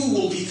you too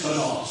will be cut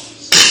off.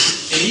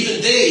 And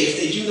even they, if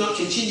they do not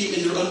continue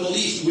in their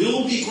unbelief,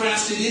 will be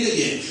grafted in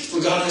again. For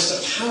God has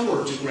the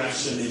power to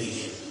graft them in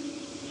again.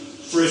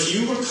 For if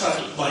you were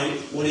cut by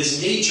what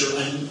is nature,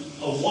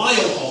 a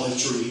wild olive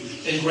tree,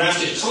 and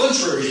grafted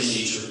contrary to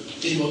nature,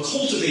 into a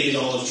cultivated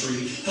olive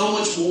tree, how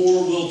much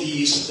more will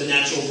these, the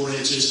natural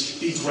branches,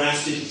 be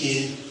grafted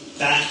in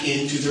back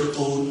into their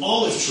own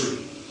olive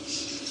tree?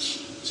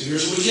 So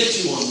here's what we get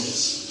to on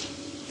this.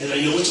 And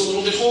I know it's a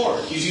little bit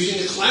hard. He's using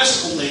the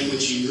classical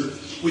language here,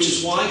 which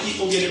is why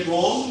people get it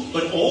wrong,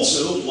 but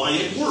also why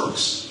it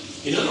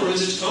works. In other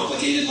words, it's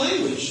complicated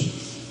language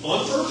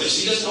on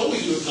purpose. He doesn't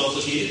always do it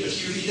complicated, but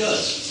here he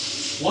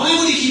does. Why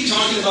would he keep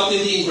talking about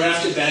them being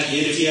grafted back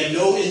in if he had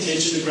no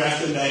intention to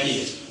graft them back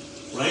in?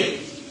 Right?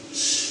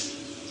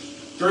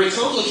 Very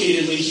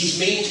complicatedly, he's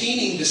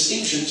maintaining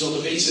distinctions on the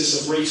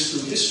basis of race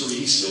through history.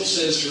 He still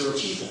says there are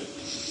people.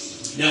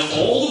 Now,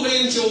 all the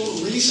way until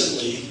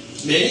recently,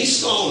 many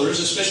scholars,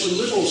 especially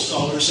liberal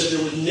scholars, said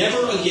there would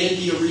never again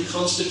be a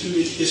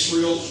reconstituted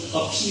Israel,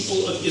 a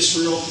people of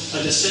Israel,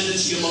 a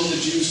descendancy among the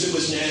Jews that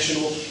was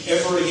national,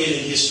 ever again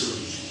in history.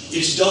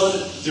 It's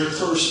done, they're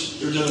cursed,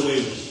 they're done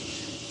away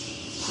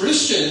with.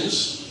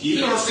 Christians,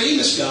 even our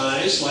famous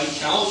guys like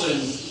Calvin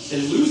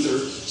and Luther,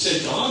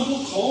 said God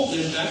will call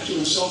them back to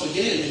himself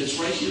again, and it's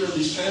right here in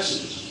these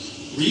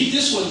passages. Read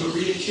this one, but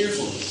read it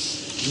carefully.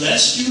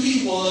 Lest you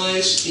be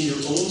wise in your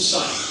own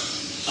sight.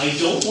 I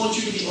don't want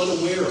you to be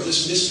unaware of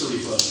this mystery,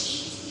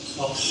 brothers.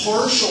 A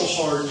partial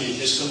hardening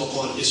has come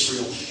upon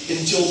Israel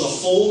until the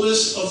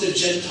fullness of the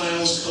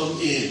Gentiles come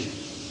in.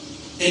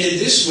 And in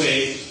this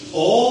way,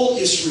 all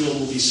Israel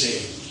will be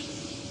saved.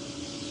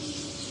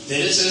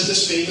 Then it says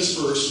this famous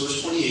verse,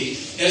 verse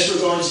 28, as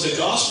regards the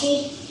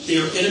gospel, they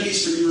are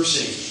enemies for your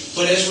sake.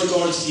 But as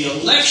regards the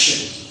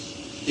election,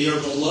 they are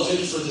beloved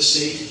for the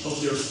sake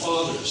of their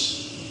fathers.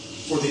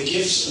 For the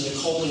gifts and the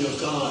calling of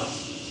God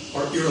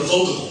are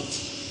irrevocable.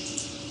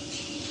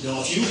 Now,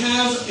 if you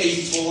have a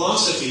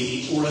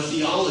philosophy or a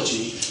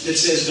theology that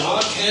says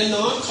God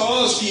cannot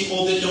cause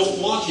people that don't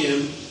want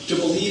him to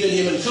believe in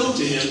him and come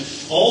to him,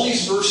 all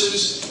these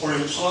verses are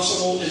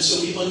impossible, and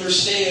so we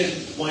understand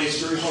why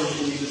it's very hard to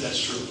believe that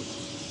that's true.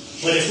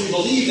 But if we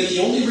believe that the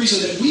only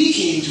reason that we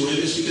came to him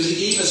is because he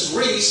gave us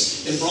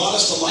grace and brought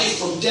us to life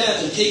from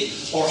death and take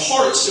our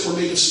hearts that were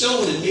made of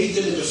stone and made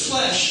them into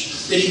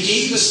flesh, that he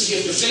gave us the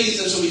gift of faith,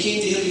 and so we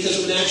came to him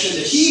because of an action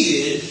that he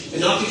did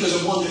and not because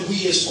of one that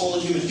we as fallen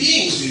human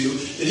beings do,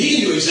 then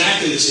he can do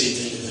exactly the same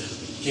thing to them.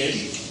 Can't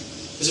he?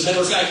 As a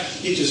matter of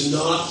fact, it does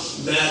not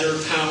matter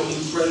how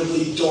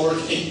incredibly dark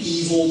and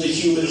evil the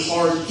human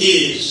heart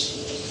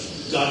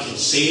is. God can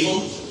save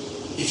them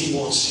if he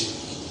wants to.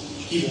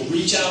 He will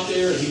reach out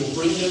there and He will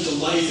bring them to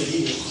life and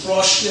He will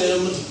crush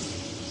them.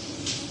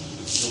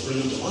 He'll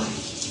bring them to life.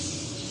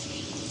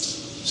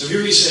 So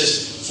here He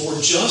says, for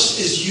just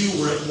as you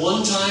were at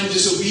one time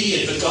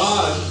disobedient to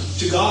God,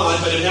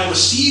 but have now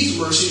received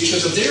mercy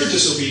because of their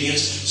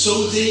disobedience,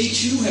 so they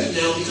too have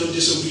now become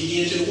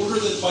disobedient in order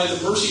that by the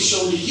mercy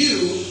shown to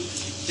you,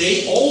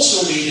 they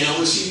also may now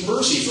receive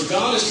mercy. For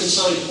God has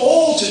consigned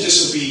all to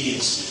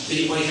disobedience, that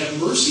He might have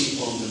mercy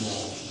upon them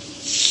all.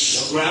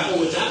 Now grapple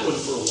with that one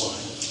for a while.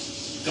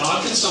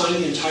 God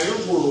consigned the entire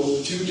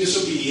world to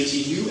disobedience.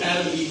 He knew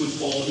Adam and Eve would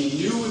fall. He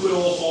knew we would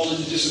all fall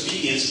into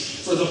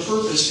disobedience for the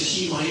purpose that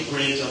He might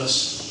grant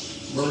us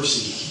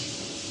mercy.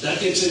 That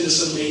gets into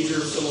some major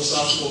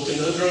philosophical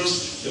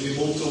conundrums that we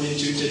won't go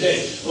into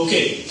today.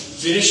 Okay,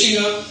 finishing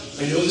up.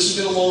 I know this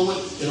has been a long one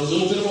and a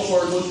little bit of a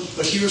hard one,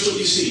 but here's what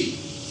you see.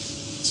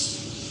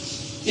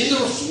 In the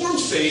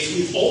Reformed faith,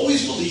 we've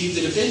always believed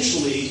that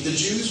eventually the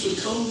Jews would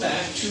come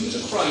back to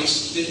the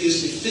Christ that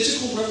is the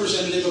physical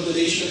representative of the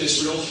nation of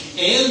Israel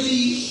and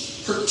the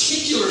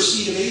particular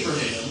seed of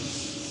Abraham,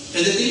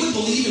 and that they would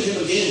believe in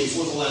Him again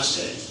before the last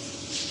day.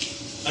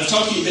 I've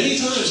talked to you many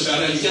times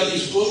about how you've got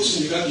these books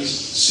and you've got these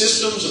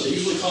systems, and they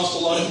usually cost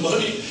a lot of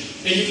money,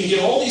 and you can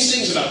get all these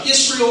things about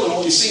Israel and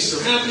all these things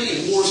that are happening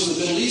and wars in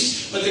the Middle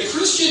East, but the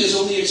Christian is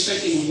only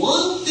expecting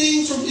one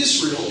thing from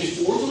Israel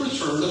before the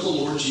return of the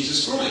Lord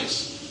Jesus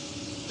Christ.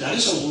 That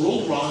is a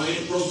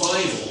worldwide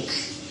revival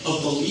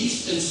of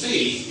belief and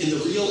faith in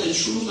the real and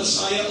true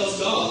Messiah of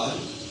God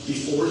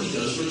before He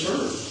does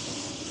return.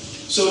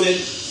 So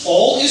that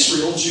all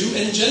Israel, Jew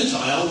and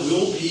Gentile,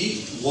 will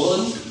be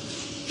one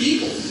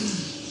people.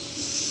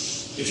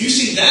 If you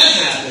see that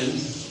happen,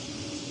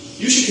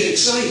 you should get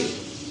excited.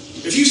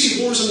 If you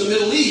see wars in the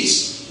Middle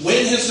East,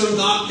 when have there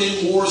not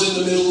been wars in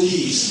the Middle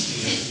East?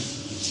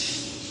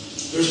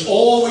 There's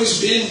always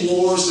been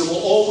wars. There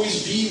will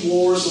always be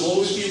wars. There will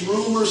always be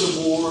rumors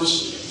of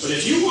wars. But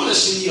if you want to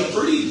see a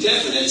pretty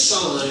definite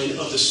sign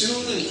of the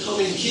soon and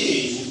coming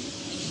King,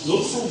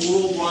 look for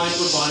worldwide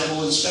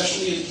revival,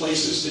 especially in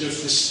places that have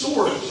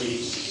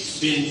historically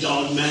been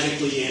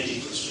dogmatically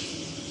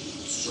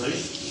anti-Christian. Right?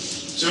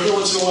 So every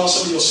once in a while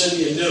somebody will send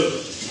me a note.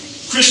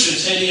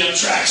 Christians handing out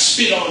tracts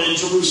spit on in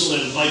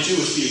Jerusalem by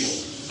Jewish people.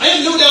 I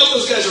have no doubt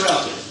those guys are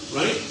out there,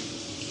 right?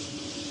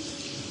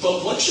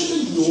 But what should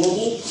the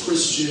normal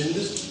Christian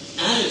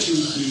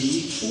attitude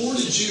be toward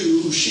a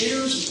Jew who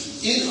shares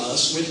in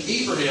us with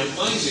Abraham,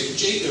 Isaac,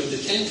 Jacob, the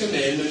Ten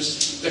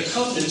Commandments, the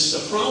covenants,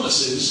 the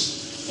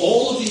promises,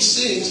 all of these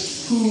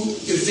things, who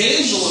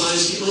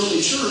evangelize the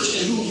early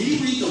church and who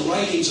reread the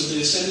writings of the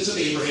descendants of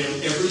Abraham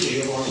every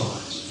day of our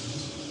lives?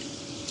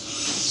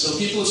 Some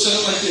people have said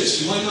it like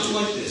this. You might not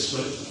like this,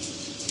 but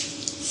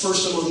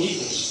first among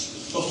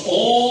equals. Of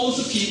all of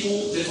the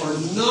people that are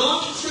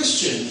not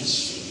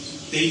Christians,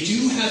 they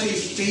do have a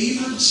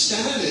favored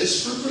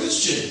status for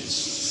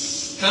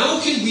Christians.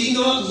 How can we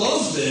not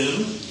love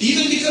them,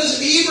 even because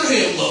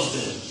Abraham loved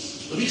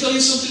them? Let me tell you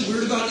something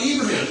weird about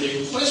Abraham.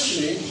 They were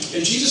questioning,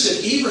 and Jesus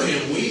said,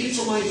 Abraham waited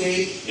for my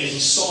day, and he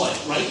saw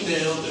it right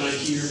now that I'm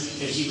here,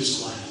 and he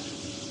was glad.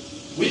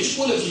 Which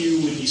one of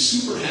you would be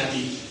super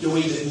happy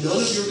knowing that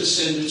none of your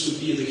descendants would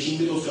be in the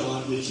kingdom of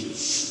God with you?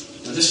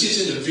 Now this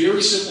gets into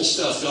very simple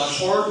stuff. God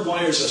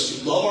hardwires us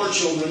to love our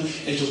children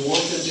and to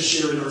want them to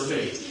share in our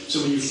faith.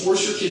 So when you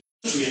force your kids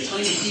to be a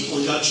tiny people,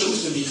 and God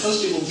chose them because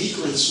they were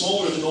weaker and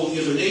smaller than all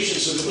the other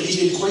nations, so that when He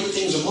did great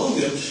things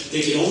among them, they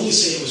could only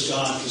say it was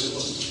God because it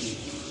wasn't the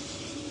people.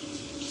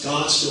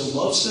 God still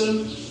loves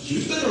them.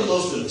 You better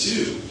love them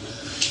too.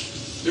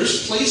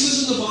 There's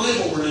places in the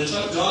Bible where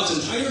God's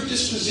entire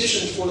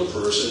disposition toward a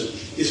person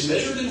is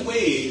measured and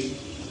weighed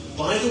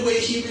by the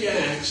way He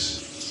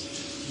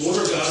reacts.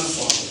 Lord our God and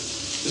Father,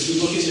 as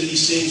we look into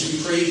these things, we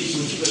pray that You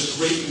would give us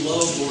great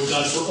love, Lord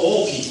God, for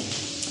all people,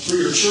 for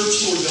Your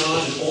church, Lord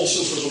God, and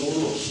also for the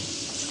world.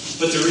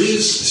 But there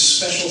is a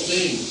special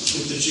thing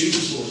with the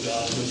Jews, Lord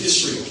God, and with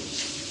Israel.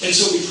 And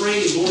so we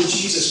pray, Lord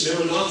Jesus,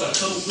 Maranatha,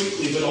 come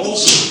quickly, but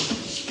also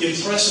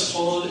impress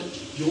upon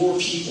Your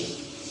people,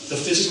 the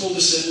physical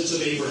descendants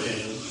of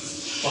Abraham,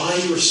 by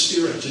Your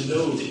Spirit to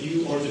know that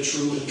You are the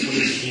true and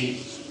coming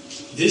King.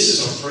 This is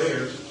our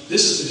prayer.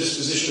 This is the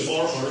disposition of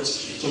our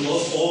hearts, to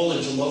love all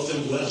and to love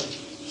them well.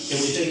 And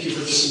we thank You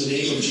for this in the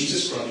name of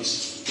Jesus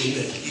Christ.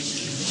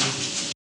 Amen.